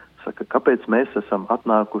jautājumu. Saka, kāpēc mēs esam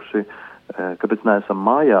atnākuši, kāpēc neesam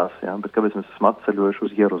mājās, ja, bet kāpēc mēs esam atceļojuši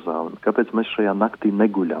uz Jeruzālemi, kāpēc mēs šajā naktī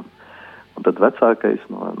neguļam. Un tad vecākais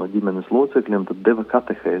no ģimenes locekļiem tad deva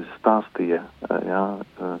katehēzi, stāstīja, ja,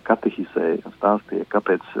 katehizēja, stāstīja,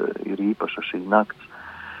 kāpēc ir īpaša šī nakts.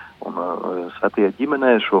 Un svētajā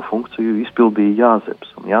ģimenē šo funkciju izpildīja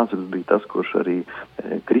Jāzeps. Un Jāzeps bija tas, kurš arī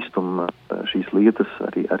Kristum šīs lietas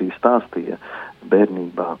arī stāstīja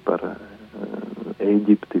bērnībā par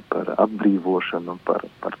Ēģipti, par atbrīvošanu,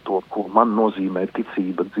 par to, ko man nozīmē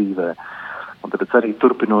ticība dzīvē. Un tāpēc arī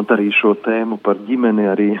turpinot arī šo tēmu par ģimeni,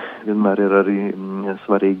 arī vienmēr ir arī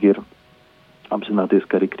svarīgi ir apzināties,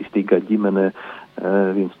 ka arī kristīgā ģimene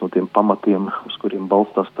viens no tiem pamatiem, uz kuriem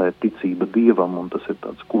balstās, tā ir ticība Dievam, un tas ir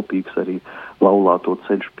tāds kopīgs arī laulāto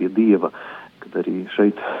ceļš pie Dieva, kad arī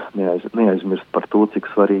šeit neaizmirst par to, cik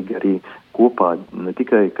svarīgi arī kopā, ne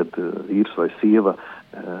tikai, kad vīrs vai sieva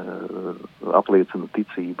apliecina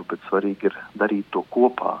ticību, bet svarīgi ir darīt to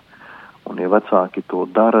kopā. Un ja vecāki to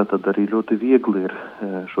dara, tad arī ļoti viegli ir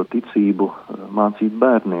šo ticību mācīt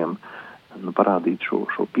bērniem, parādīt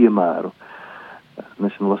šo piemēru.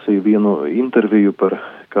 Nesen lasīju vienu interviju par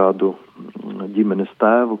kādu ģimenes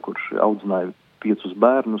tēvu, kurš audzināja 5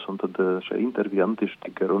 bērnus, un tad šajā intervijā tieši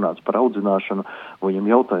tika runāts par audzināšanu, un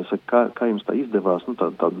viņam jautāja, saka, kā jums tā izdevās,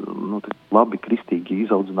 labi kristīgi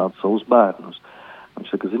izaudzināt savus bērnus.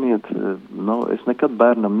 Viņš saka, ziniet, es nekad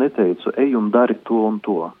bērnam neteicu, ej un dari to un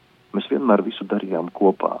to. Mēs vienmēr visu darījām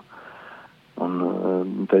kopā.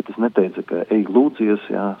 Un tētis neteica, ka ej lūdzies,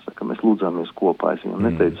 jā, saka, mēs lūdzāmies kopā. Es viņam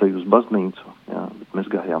neteicu, ej uz baznīcu, jā, bet mēs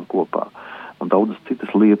gājām kopā. Un daudzas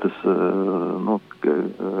citas lietas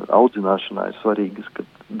audzināšanā ir svarīgas, ka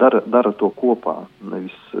dara to kopā,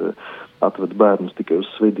 nevis atved bērnus tikai uz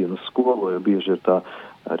svētdienas skolu, jo bieži ir tā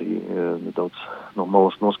arī nedaudz no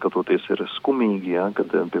malas noskatoties ir skumīgi, ja,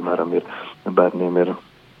 kad, piemēram, bērniem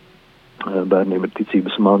ir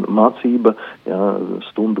ticības mācība, ja,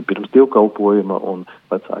 stundu pirms dievkalpojuma, un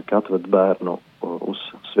vecāki atved bērnu uz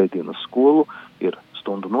svētdienas skolu, ir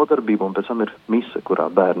stundu nodarbība, un pēc tam ir mise, kurā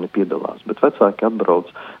bērni piedalās. Bet vecāki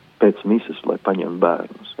atbrauc pēc mises, lai paņem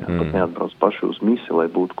bērnus. Ja, pat neatbrauc paši uz misi, lai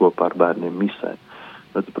būtu kopā ar bērniem misē.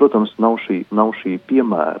 Bet, protams, nav šī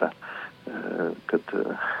piemēra, kad,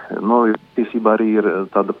 tiesībā arī ir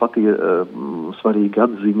tāda pati svarīga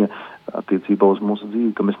atziņa attiecībā uz mūsu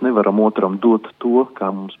dzīvi, ka mēs nevaram otram dot to, kā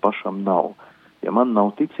mums pašam nav. Ja man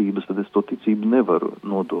nav ticības, tad es to ticību nevaru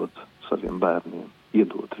nodot saviem bērniem,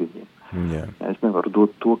 iedot viņiem. Yeah. Es nevaru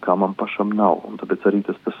dot to, kā man pašam nav. Un tāpēc arī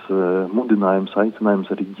tas mudinājums,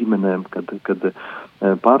 aicinājums arī ģimenēm, kad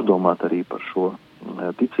pārdomāt arī par šo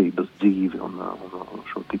ticības dzīvi un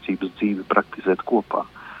šo ticības dzīvi praktizēt kopā.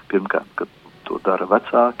 pirmkārt, kad to dara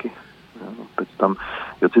vecāki, pēc tam,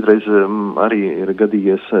 jo citreiz arī ir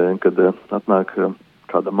gadījies, kad atnāk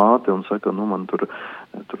kāda māte un saka, man tur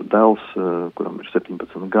dēls, kuram ir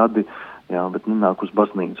 17 gadi, jā, bet nenāk uz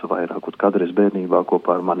baznīcu vairāk, un kādreiz bērnībā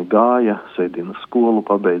kopā ar mani gāja, sēdina skolu,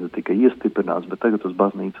 pabeidza tikai iestiprināts, bet tagad uz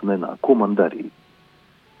baznīcu nenāk. Ko man darīt?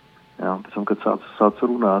 Jā, pēc tam, kad sāc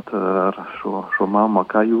runāt ar šo mammu,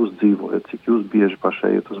 kā jūs dzīvojat, cik jūs bieži paši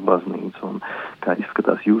ejat uz baznīcu un kā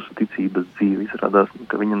izskatās jūsu ticības dzīve, izrādās,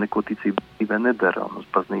 ka viņa neko ticības dzīvē nedara un uz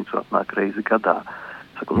baznīcu atnāk reizi gadā.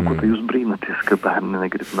 Saku, ko te jūs brīnaties, ka bērni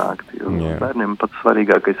negrib nākt? Jo bērniem pats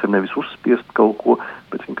svarīgākais ir nevis uzspiest kaut ko,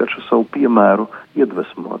 bet vienkārši savu piemēru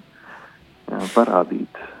iedvesmot,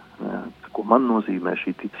 parādīt, ko man nozīmē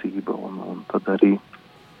šī ticība un tad arī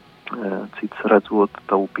cits redzot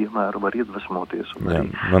tavu piemēru var iedvesmoties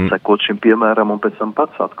un sekot šim piemēram un pēc tam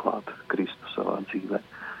pats atklāt Kristu savā dzīvē.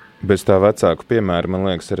 Bez tā vecāku piemēra, man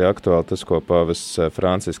liekas, arī aktuāli tas, ko pāvests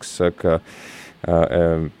Francisks saka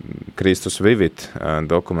Kristus Vivit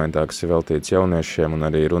dokumentā, kas ir veltīts jauniešiem un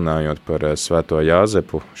arī runājot par Svēto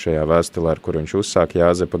Jāzepu šajā vēstulē, ar kur viņš uzsāk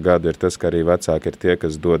Jāzepa gadu, ir tas, ka arī vecāki ir tie,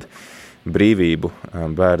 kas dod brīvību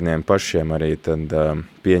bērniem pašiem arī tad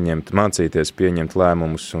mācīties pieņemt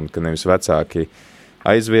lēmumus un ka nevis vecāki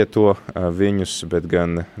aizvieto viņus, bet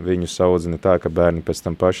gan viņus audzina tā, ka bērni pēc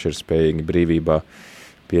tam paši ir spējīgi brīvībā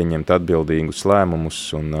pieņemt atbildīgus lēmumus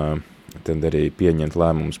un tad arī pieņemt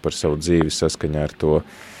lēmumus par savu dzīvi saskaņā ar to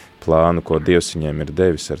plānu, ko Dievs viņiem ir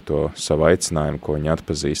devis, ar to savu aicinājumu, ko viņi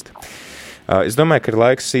atpazīst. Es domāju, ka ir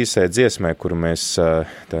laiks īsai dziesmai, kuru mēs,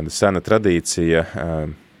 tāda sena tradīcija,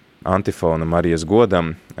 antifona Marijas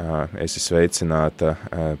godam, esi sveicināta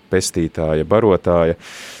pestītāja, barotāja,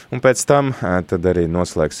 un pēc tam tad arī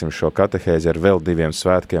noslēgsim šo katehēzi ar vēl 2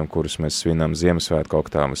 svētkiem, kurus mēs svinām Ziemassvētku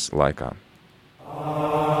oktavas laikā.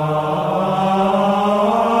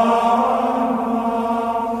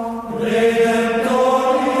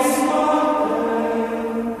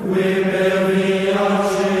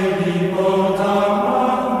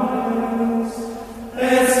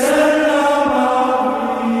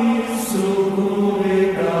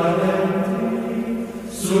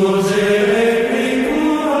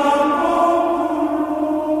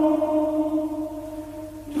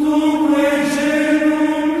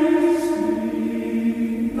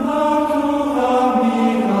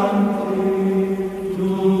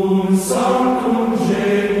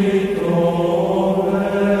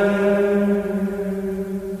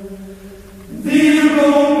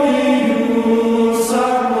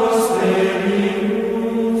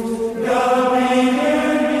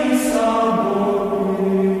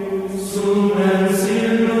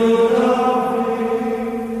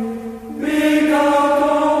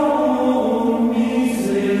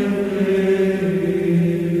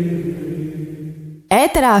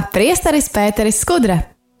 Ēterā priesteris Pēteris Skudra.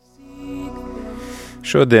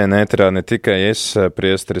 Šodien ēterā ne tikai es,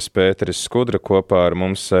 priesteris Pēteris Skudra, kopā ar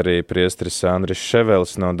mums arī priesteris Andris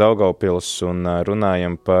Ševels no Daugavpils un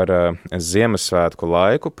runājam par Ziemassvētku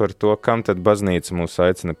laiku, par to, kam tad baznīca mūs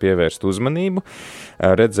aicina pievērst uzmanību.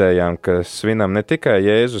 Redzējām, ka svinam ne tikai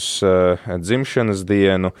Jēzus dzimšanas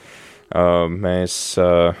dienu, mēs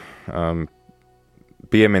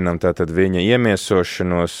pieminam tātad viņa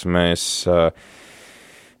iemiesošanos, mēs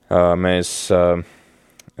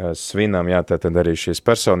svinām, tātad arī šīs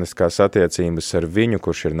personiskās attiecības ar viņu,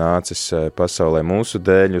 kurš ir nācis pasaulē mūsu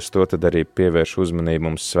dēļ, uz to tad arī pievērš uzmanību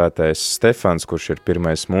mums svētais Stefans, kurš ir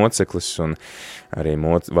pirmais moceklis, un arī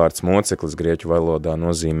vārds moceklis grieķu valodā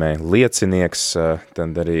nozīmē liecinieks,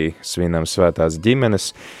 tad arī svinām svētās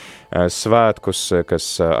ģimenes svētkus,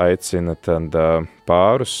 kas aicina tad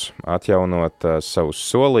pārus atjaunot savus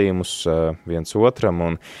solījumus viens otram,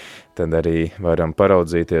 un tad arī varam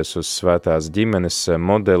paraudzīties uz svētās ģimenes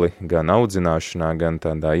modeli gan audzināšanā, gan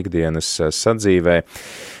tādā ikdienas sadzīvē.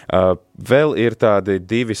 Vēl ir tādi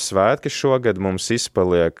 2 svētki šogad, mums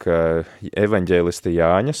izpaliek evaņģēlista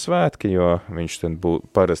Jāņa svētki, jo viņš tad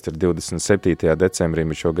parasti ir 27. decembrī,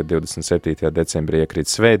 bet šogad 27. decembrī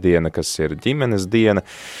iekrīt svētdiena, kas ir ģimenes diena,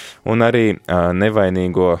 un arī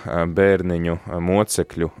nevainīgo bērniņu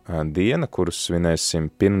mocekļu diena, kurus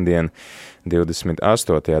svinēsim pirmdien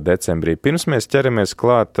 28. decembrī. Pirms mēs ķeramies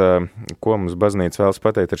klāt, ko mums baznīca vēlas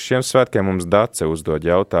pateikt ar šiem svētkiem, mums Dace uzdod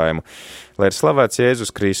jautājumu. Lai ir slavēts Jēzus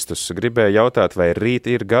Kristus, gribēju jautāt, vai rīt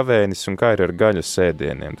ir gavēnis un kā ir ar gaļas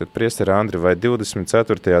ēdieniem. Tad, priesteri Andri, vai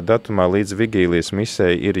 24. datumā līdz vigīlijas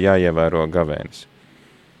misei ir jāievēro gavēnis?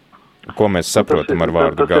 Ko mēs saprotam ar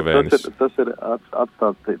vārdu gavēnis? Tas ir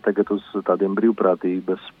atstāt tagad uz tādiem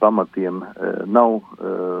brīvprātības pamatiem.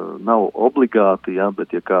 Nav obligāti,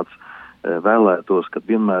 bet ja kāds vēlētos, kad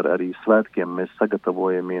vienmēr arī svētkiem mēs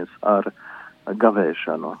sagatavojamies ar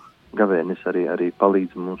gavēšanu. Gavēnis arī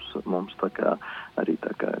palīdz mums tā kā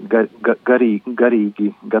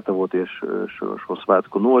garīgi gatavoties šo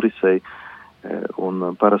svētku norisei.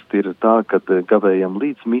 Un parasti ir tā, kad gavējam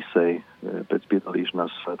līdz misei, pēc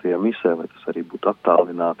piedalīšanās svētajā misē, vai tas arī būtu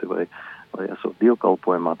attālināti vai esot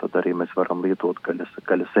dievkalpojumā, tad arī mēs varam lietot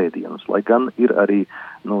gaļas ēdienus. Lai gan ir arī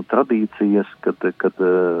tradīcijas, kad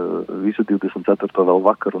visu 24. vēl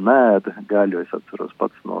vakaru nēda gaļu. Es atceros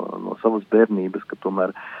pats no savas bērnības, ka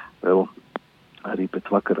tomēr vēl arī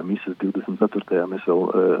pēc vakara misas 24. mēs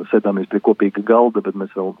vēl sēdāmies pie kopīga galda, bet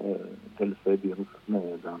mēs vēl gaļas ēdienus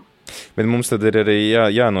neēdām. Bet mums tad ir arī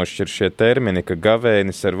jānošķir šie termini, ka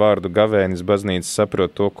gavēnis ar vārdu gavēnis baznīca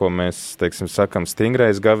saprot to, ko mēs, sakam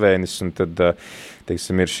stingrais gavēnis, un tad,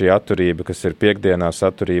 ir šī atturība, kas ir piekdienās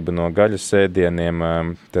atturība no gaļas ēdieniem,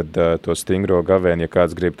 tad to stingro gavēni, ja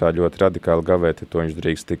kāds grib tā ļoti radikāli gavēt, to viņš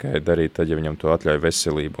drīkst tikai darīt, tad, ja viņam to atļauj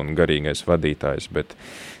veselība un garīgais vadītājs, bet,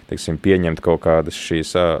 pieņemt kaut kādas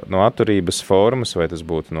šīs atturības formas, vai tas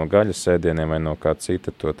būtu no gaļas ēdieniem vai no kā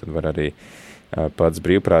cita, to tad var arī pats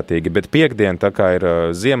brīvprātīgi. Bet piekdien, tā kā ir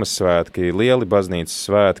Ziemassvētki, lieli baznīcas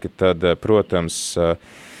svētki, tad, protams,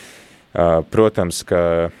 ka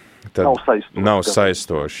tad nav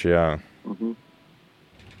saistoši, jā. Mhm.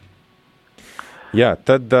 Jā,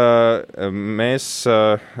 tad mēs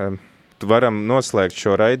varam noslēgt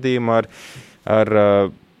šo raidījumu ar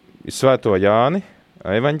Svēto Jāni,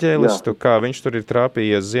 evaņģēlistu, kā viņš tur ir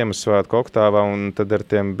trāpījies Ziemassvētku oktāvā un tad ar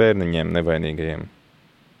tiem bērniņiem nevainīgajiem.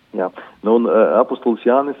 Jā, un apostols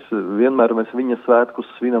Jānis, vienmēr mēs viņa svētkus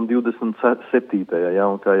svinam 27. Jā,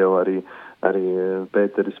 un kā jau arī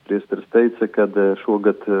Pēteris priesteris teica, kad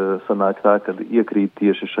šogad sanāk tā, kad iekrīt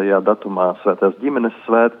tieši šajā datumā svētās ģimenes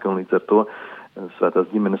svētki, un līdz ar to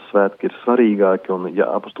svētās ģimenes svētki ir svarīgāki, un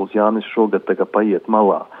apostols Jānis šogad tagad paiet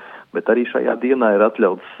malā. Bet arī šajā dienā ir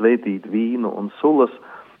atļauts svētīt vīnu un sulas,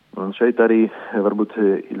 un šeit arī varbūt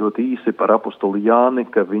ļoti īsi par apostoli Jāni,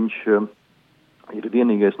 ka viņš ir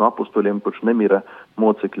vienīgais no apostoļiem, kurš nemira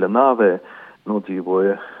mocekļa nāvē,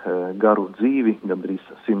 nodzīvoja garu dzīvi, gandrīz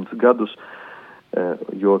 100 gadus,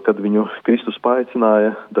 jo, kad viņu Kristus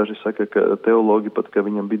paaicināja, daži saka, ka teologi pat, ka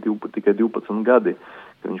viņam bija tikai 12 gadi,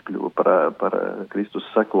 ka viņš kļuva par Kristus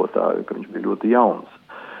sekotāju, ka viņš bija ļoti jauns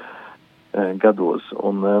gados.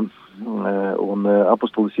 Un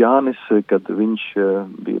apostolis Jānis, kad viņš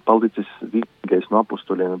bija palicis vienīgais no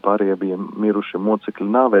apostoļiem, pārējie bija miruši mocekļu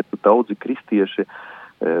nāvē, tad daudzi kristieši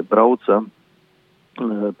brauca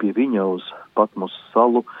pie viņa uz Patmos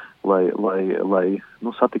salu, lai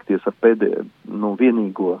satikties ar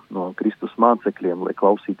vienīgo no Kristus mācekļiem, lai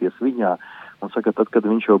klausīties viņā. Un saka, tad, kad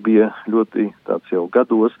viņš jau bija ļoti tāds jau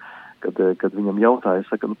gados, kad viņam jautāja,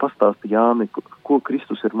 saka, pastāsti Jāni, ko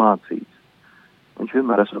Kristus ir mācījis. Viņš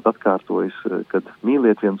vienmēr esot atkārtojis, kad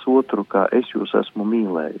mīliet viens otru, kā es jūs esmu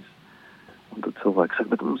mīlējis. Un tad cilvēks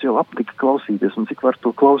saka, bet mums jau aptika klausīties, un cik var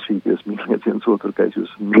to klausīties, mīliet viens otru, kā es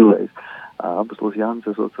jūs mīlējis. Apostols Jānis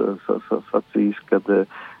esot sacījis, kad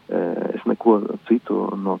es neko citu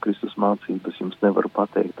no Kristus mācības jums nevaru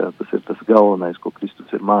pateikt. Tas ir tas galvenais, ko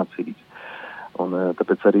Kristus ir mācījis. Un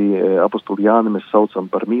tāpēc arī apostoli Jāni mēs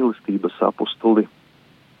saucam par mīlestības apostoli.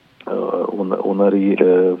 Un arī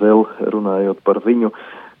vēl runājot par viņu,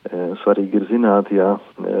 svarīgi ir zināt, ja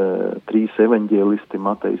 3 evaņģēlisti,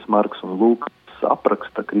 Matejs, Marks un Lūks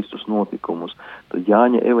apraksta Kristus notikumus, tad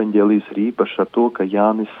Jāņa evaņģēlijs ir īpaši ar to, ka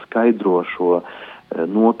Jānis skaidro šo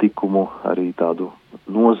notikumu arī tādu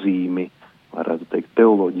nozīmi, varētu teikt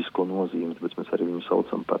teoloģisko nozīmi, tāpēc mēs arī viņu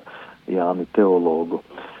saucam par Jāni teologu.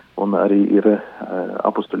 Un arī ir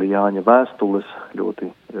apostoļa Jāņa vēstules ļoti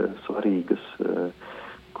svarīgas,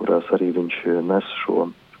 kurās arī viņš nes šo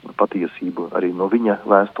patiesību. Arī no viņa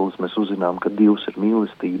vēstules mēs uzzinām, ka Dievs ir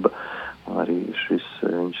mīlestība. Arī šis,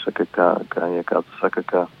 viņš saka, ja kāds saka,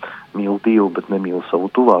 ka mīl Dievu, bet nemīl savu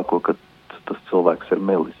tuvāko, ka tas cilvēks ir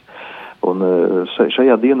melis. Un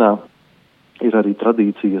šajā dienā ir arī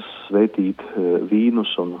tradīcijas svētīt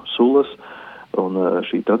vīnus un sulas, un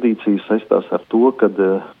šī tradīcija saistās ar to, kad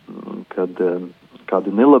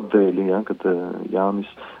kādi nelabvēļi, kad Jānis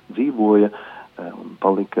dzīvoja, un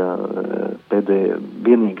palika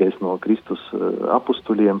vienīgais no Kristus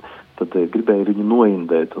apustuļiem, tad gribēja viņu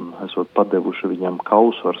noindēt un esot padevuši viņam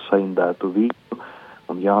kausu ar saindētu vīnu,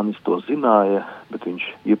 un Jānis to zināja, bet viņš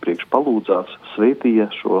iepriekš palūdzās, svētīja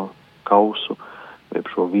šo kausu,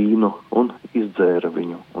 šo vīnu un izdzēra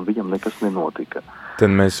viņu, un viņam nekas nenotika. Tad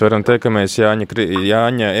mēs varam teikt, ka mēs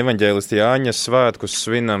evaņģēlisti Jāņa svētkus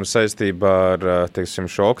svinam saistībā ar, teiksim,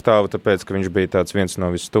 šo oktāvu, tāpēc, ka viņš bija tāds viens no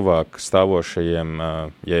vistuvāk stāvošajiem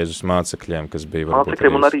Jēzus mācekļiem, kas bija varbūt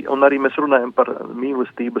mācekļiem, un arī mēs runājam par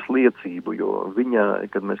mīlestības liecību, jo viņa,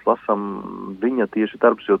 kad mēs lasām viņa tieši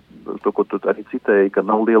darbs, jo to, ko tu arī citēji, ka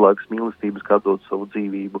nav lielākas mīlestības, kā dot savu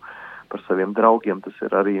dzīvību par saviem draugiem, tas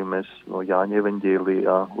ir arī mēs no Jāņa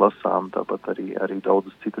evaņģēlijā lasām, tāpat arī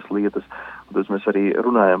daudzas citas lietas. Un tad mēs arī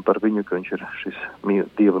runājam par viņu, ka viņš ir šis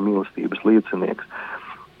Dieva mīlestības liecinieks.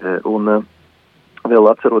 Un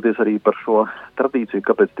vēl atceroties arī par šo tradīciju,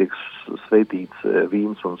 kāpēc tiek sveitīts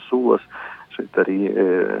vīns un sulas, šeit arī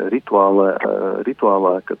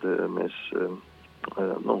rituālā, kad mēs,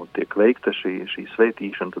 tiek veikta šī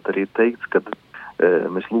sveitīšana, tad arī ir teikts, kad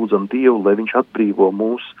mēs lūdzam Dievu, lai viņš atbrīvo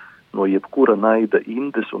mūs no jebkura naida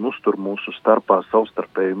indes un uztur mūsu starpā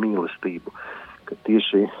savstarpēju mīlestību. Kad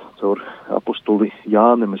tieši caur apustuli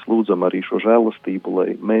Jāni mēs lūdzam arī šo žēlastību,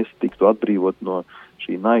 lai mēs tiktu atbrīvot no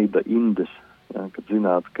šī naida indes, kad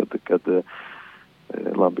zināt, kad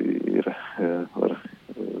labi ir, var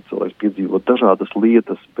cilvēks piedzīvot dažādas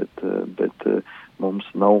lietas, bet mums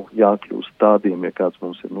nav jākļūst tādiem, ja kāds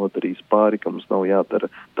mums ir nodarījis pāri, ka mums nav jādara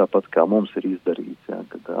tāpat, kā mums ir izdarīts,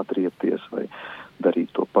 kad atriepties vai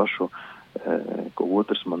darīt to pašu, ko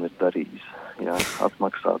otrs man ir darījis,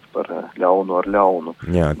 atmaksāt par ļaunu ar ļaunu.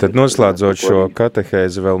 Jā, tad noslēdzot šo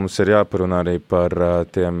katehēzi, vēl mums ir jāparunā arī par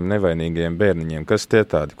tiem nevainīgiem bērniņiem. Kas tie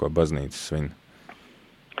tādi, ko baznīca svin?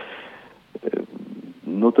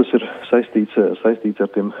 Tas ir saistīts ar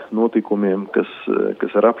tiem notikumiem, kas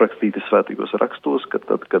ir aprakstīti svētīgos rakstos, kad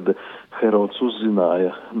tad, kad Herods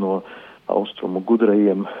uzzināja no austrumu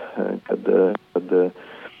gudrajiem, kad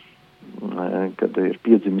ir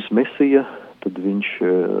piedzimis Mesija, tad viņš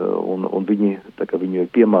un viņi, tā kā viņu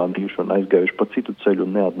ir piemānījuši un aizgājuši pa citu ceļu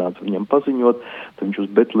un neatnāca viņam paziņot, tad viņš uz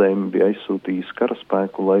Betlēmu bija aizsūtījis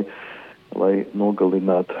karaspēku, lai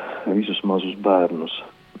nogalinātu visus mazus bērnus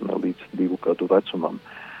līdz 2 gadu vecumam.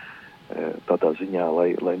 Tādā ziņā,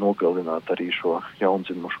 lai nogalinātu arī šo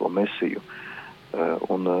jaundzimušo Mesiju.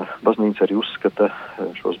 Un baznīca arī uzskata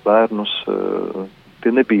šos bērnus,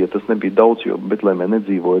 tas nebija daudz, jo Betlēmē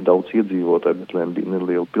nedzīvoja daudz iedzīvotāju, Betlēmē bija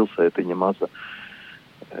neliela pilsētiņa maza.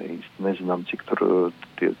 Īsti nezinām, cik tur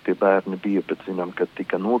tie bērni bija, bet zinām, ka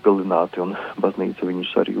tika nogalināti, un baznīca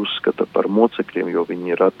viņus arī uzskata par mocekļiem, jo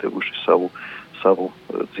viņi ir atdevuši savu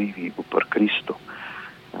dzīvību par Kristu.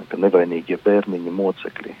 Ka nevainīgie bērniņi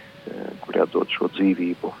mocekļi, kuri atdod šo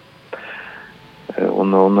dzīvību.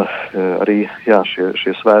 Un arī,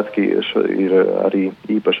 šie svētki ir arī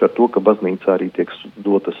īpaši ar to, ka baznīcā arī tiek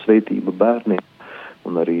dota sveitība bērniem,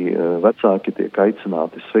 un arī vecāki tiek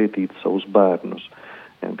aicināti sveitīt savus bērnus.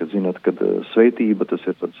 Kad zināt, kad sveitība, tas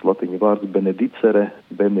ir tāds latiņu vārds benedicere,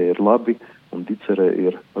 bene ir labi, un dicere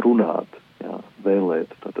ir runāt,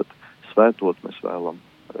 vēlēt. Tātad svētot mēs vēlam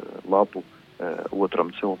labu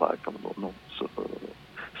otram cilvēkam,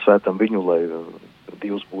 svētam viņu, lai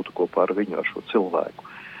Dievs būtu kopā ar viņu, ar šo cilvēku.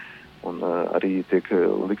 Un arī tiek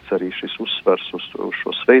likts arī šis uzsvers uz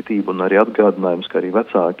šo sveitību un arī atgādinājums, ka arī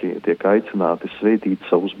vecāki tiek aicināti sveitīt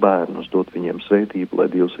savus bērnus, dot viņiem sveitību, lai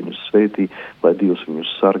Dievs viņus sveitī, lai Dievs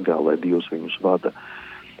viņus sargā, lai Dievs viņus vada.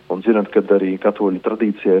 Un zināt, kad arī katoļu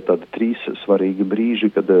tradīcijā ir tādi 3 svarīgi brīži,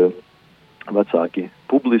 kad vecāki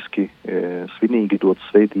publiski, svinīgi dot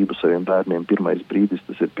sveitību saviem bērniem. Pirmais brīdis,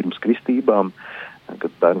 tas ir pirms kristībām,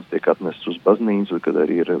 kad bērns tiek atnests uz baznīcu, kad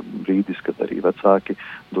arī ir brīdis, kad arī vecāki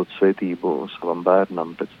dot sveitību savam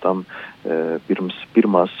bērnam. Pēc tam pirms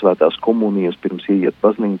pirmās svētās komunijas, pirms ieiet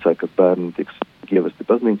baznīcā, kad bērni tiek ievesti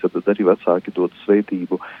baznīcā, tad arī vecāki dot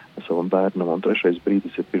sveitību savam bērnam. Un 3.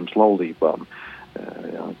 brīdis ir pirms laulībām,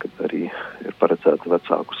 kad arī ir paredzēta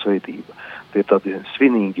vecāku sveitība. Tie ir tādi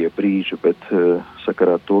svinīgie brīži, bet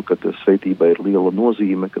sakarā to, ka sveitība ir liela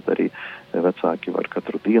nozīme, kad arī vecāki var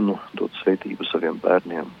katru dienu dot sveitību saviem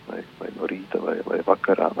bērniem, vai no rīta, vai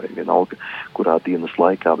vakarā, vai vienalga, kurā dienas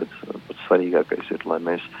laikā, bet pats svarīgākais ir, lai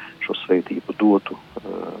mēs šo sveitību dotu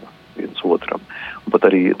viens otram. Un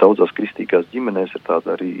pat arī daudzās kristīgās ģimenēs ir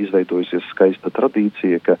tāda arī izveidojusies skaista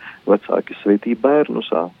tradīcija, ka vecāki sveitī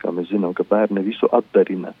bērnus, kā mēs zinām, ka bērni visu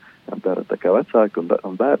atdarina, dara tā kā vecāki,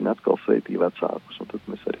 un bērni atkal sveitī vecākus, un tad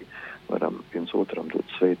mēs arī varam viens otram dot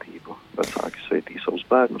sveitību. Vecāki sveitī savus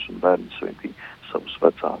bērnus, un bērni sveitī savus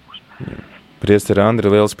vecākus. Priesteri Andri,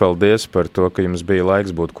 liels paldies par to, ka jums bija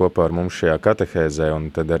laiks būt kopā ar mums šajā katehēzē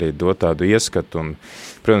un tad arī dot tādu ieskatu. Un,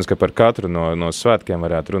 protams, ka par katru no svētkiem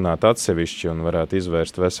varētu runāt atsevišķi un varētu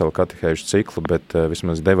izvērst veselu katehēžu ciklu, bet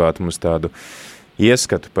vismaz devāt mums tādu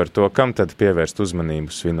ieskatu par to, kam tad pievērst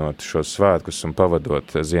uzmanību svinot šos svētkus un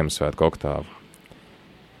pavadot Ziemassvētku oktāvu.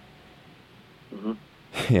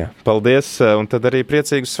 Jā, paldies, un tad arī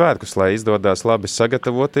priecīgus svētkus, lai izdodas labi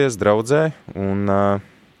sagatavoties draudzē, un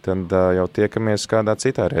tad jau tiekamies kādā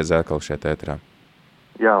citā reizē atkal šeit ēterā.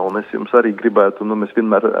 Jā, un es jums arī gribētu, mēs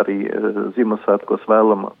vienmēr arī Ziemassvētkos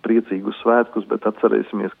vēlam priecīgus svētkus, bet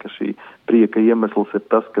atcerēsimies, ka šī prieka iemesls ir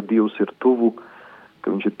tas, ka Dievs ir tuvu,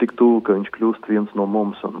 ka viņš ir tik tuvu, ka viņš kļūst viens no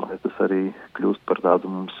mums, un lai tas arī kļūst par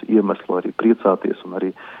tādu mums iemeslu arī priecāties, un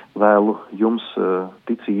arī vēlu jums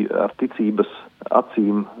ar ticības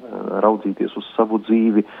acīm raudzīties uz savu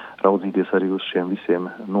dzīvi, raudzīties arī uz šiem visiem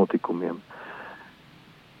notikumiem.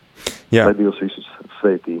 Jā. Lai Dievs visus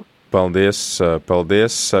sveitī.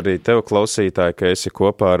 Paldies arī tev, klausītāji, ka esi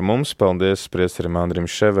kopā ar mums. Paldies priesterim Andrim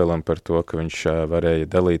Ševelam par to, ka viņš varēja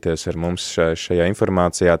dalīties ar mums šajā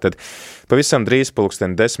informācijā. Tad pavisam drīz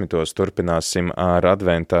 10:00 turpināsim ar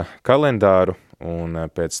adventa kalendāru, un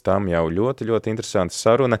pēc tam jau ļoti, ļoti interesanta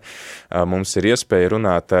saruna. Mums ir iespēja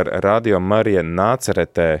runāt ar Radio Marija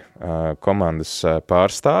Nāceretē komandas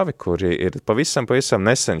pārstāvi, kuri ir pavisam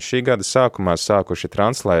nesen šī gada sākumā sākuši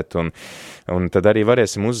translēt, un tad arī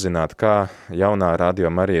varēsim uzzināt, kā jaunā Radio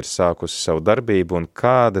Marija ir sākusi savu darbību un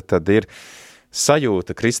kāda tad ir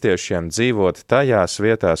sajūta kristiešiem dzīvot tajās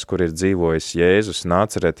vietās, kur ir dzīvojis Jēzus.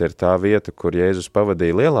 Nācerete ir tā vieta, kur Jēzus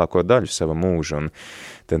pavadīja lielāko daļu sava mūža, un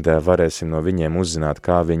tad varēsim no viņiem uzzināt,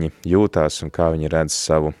 kā viņi jūtās un kā viņi redz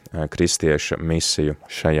savu kristieša misiju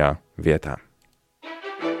šajā vietā.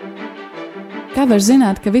 Kā var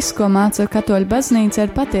zināt, ka viss, ko māca Katoļu baznīca,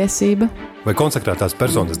 ir patiesība? Vai konsekrētās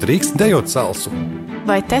personas drīkst dejot salsu?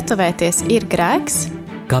 Vai tetovēties ir grēks?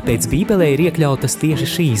 Kāpēc Bībelē ir iekļautas tieši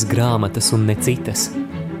šīs grāmatas un ne citas?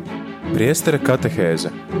 Priestera katehēze.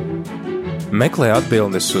 Meklē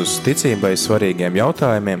atbildes uz ticībai svarīgiem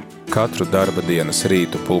jautājumiem katru darba dienas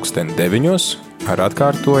rītu 9:00 ar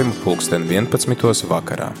atkārtojumu 11:00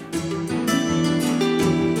 vakarā.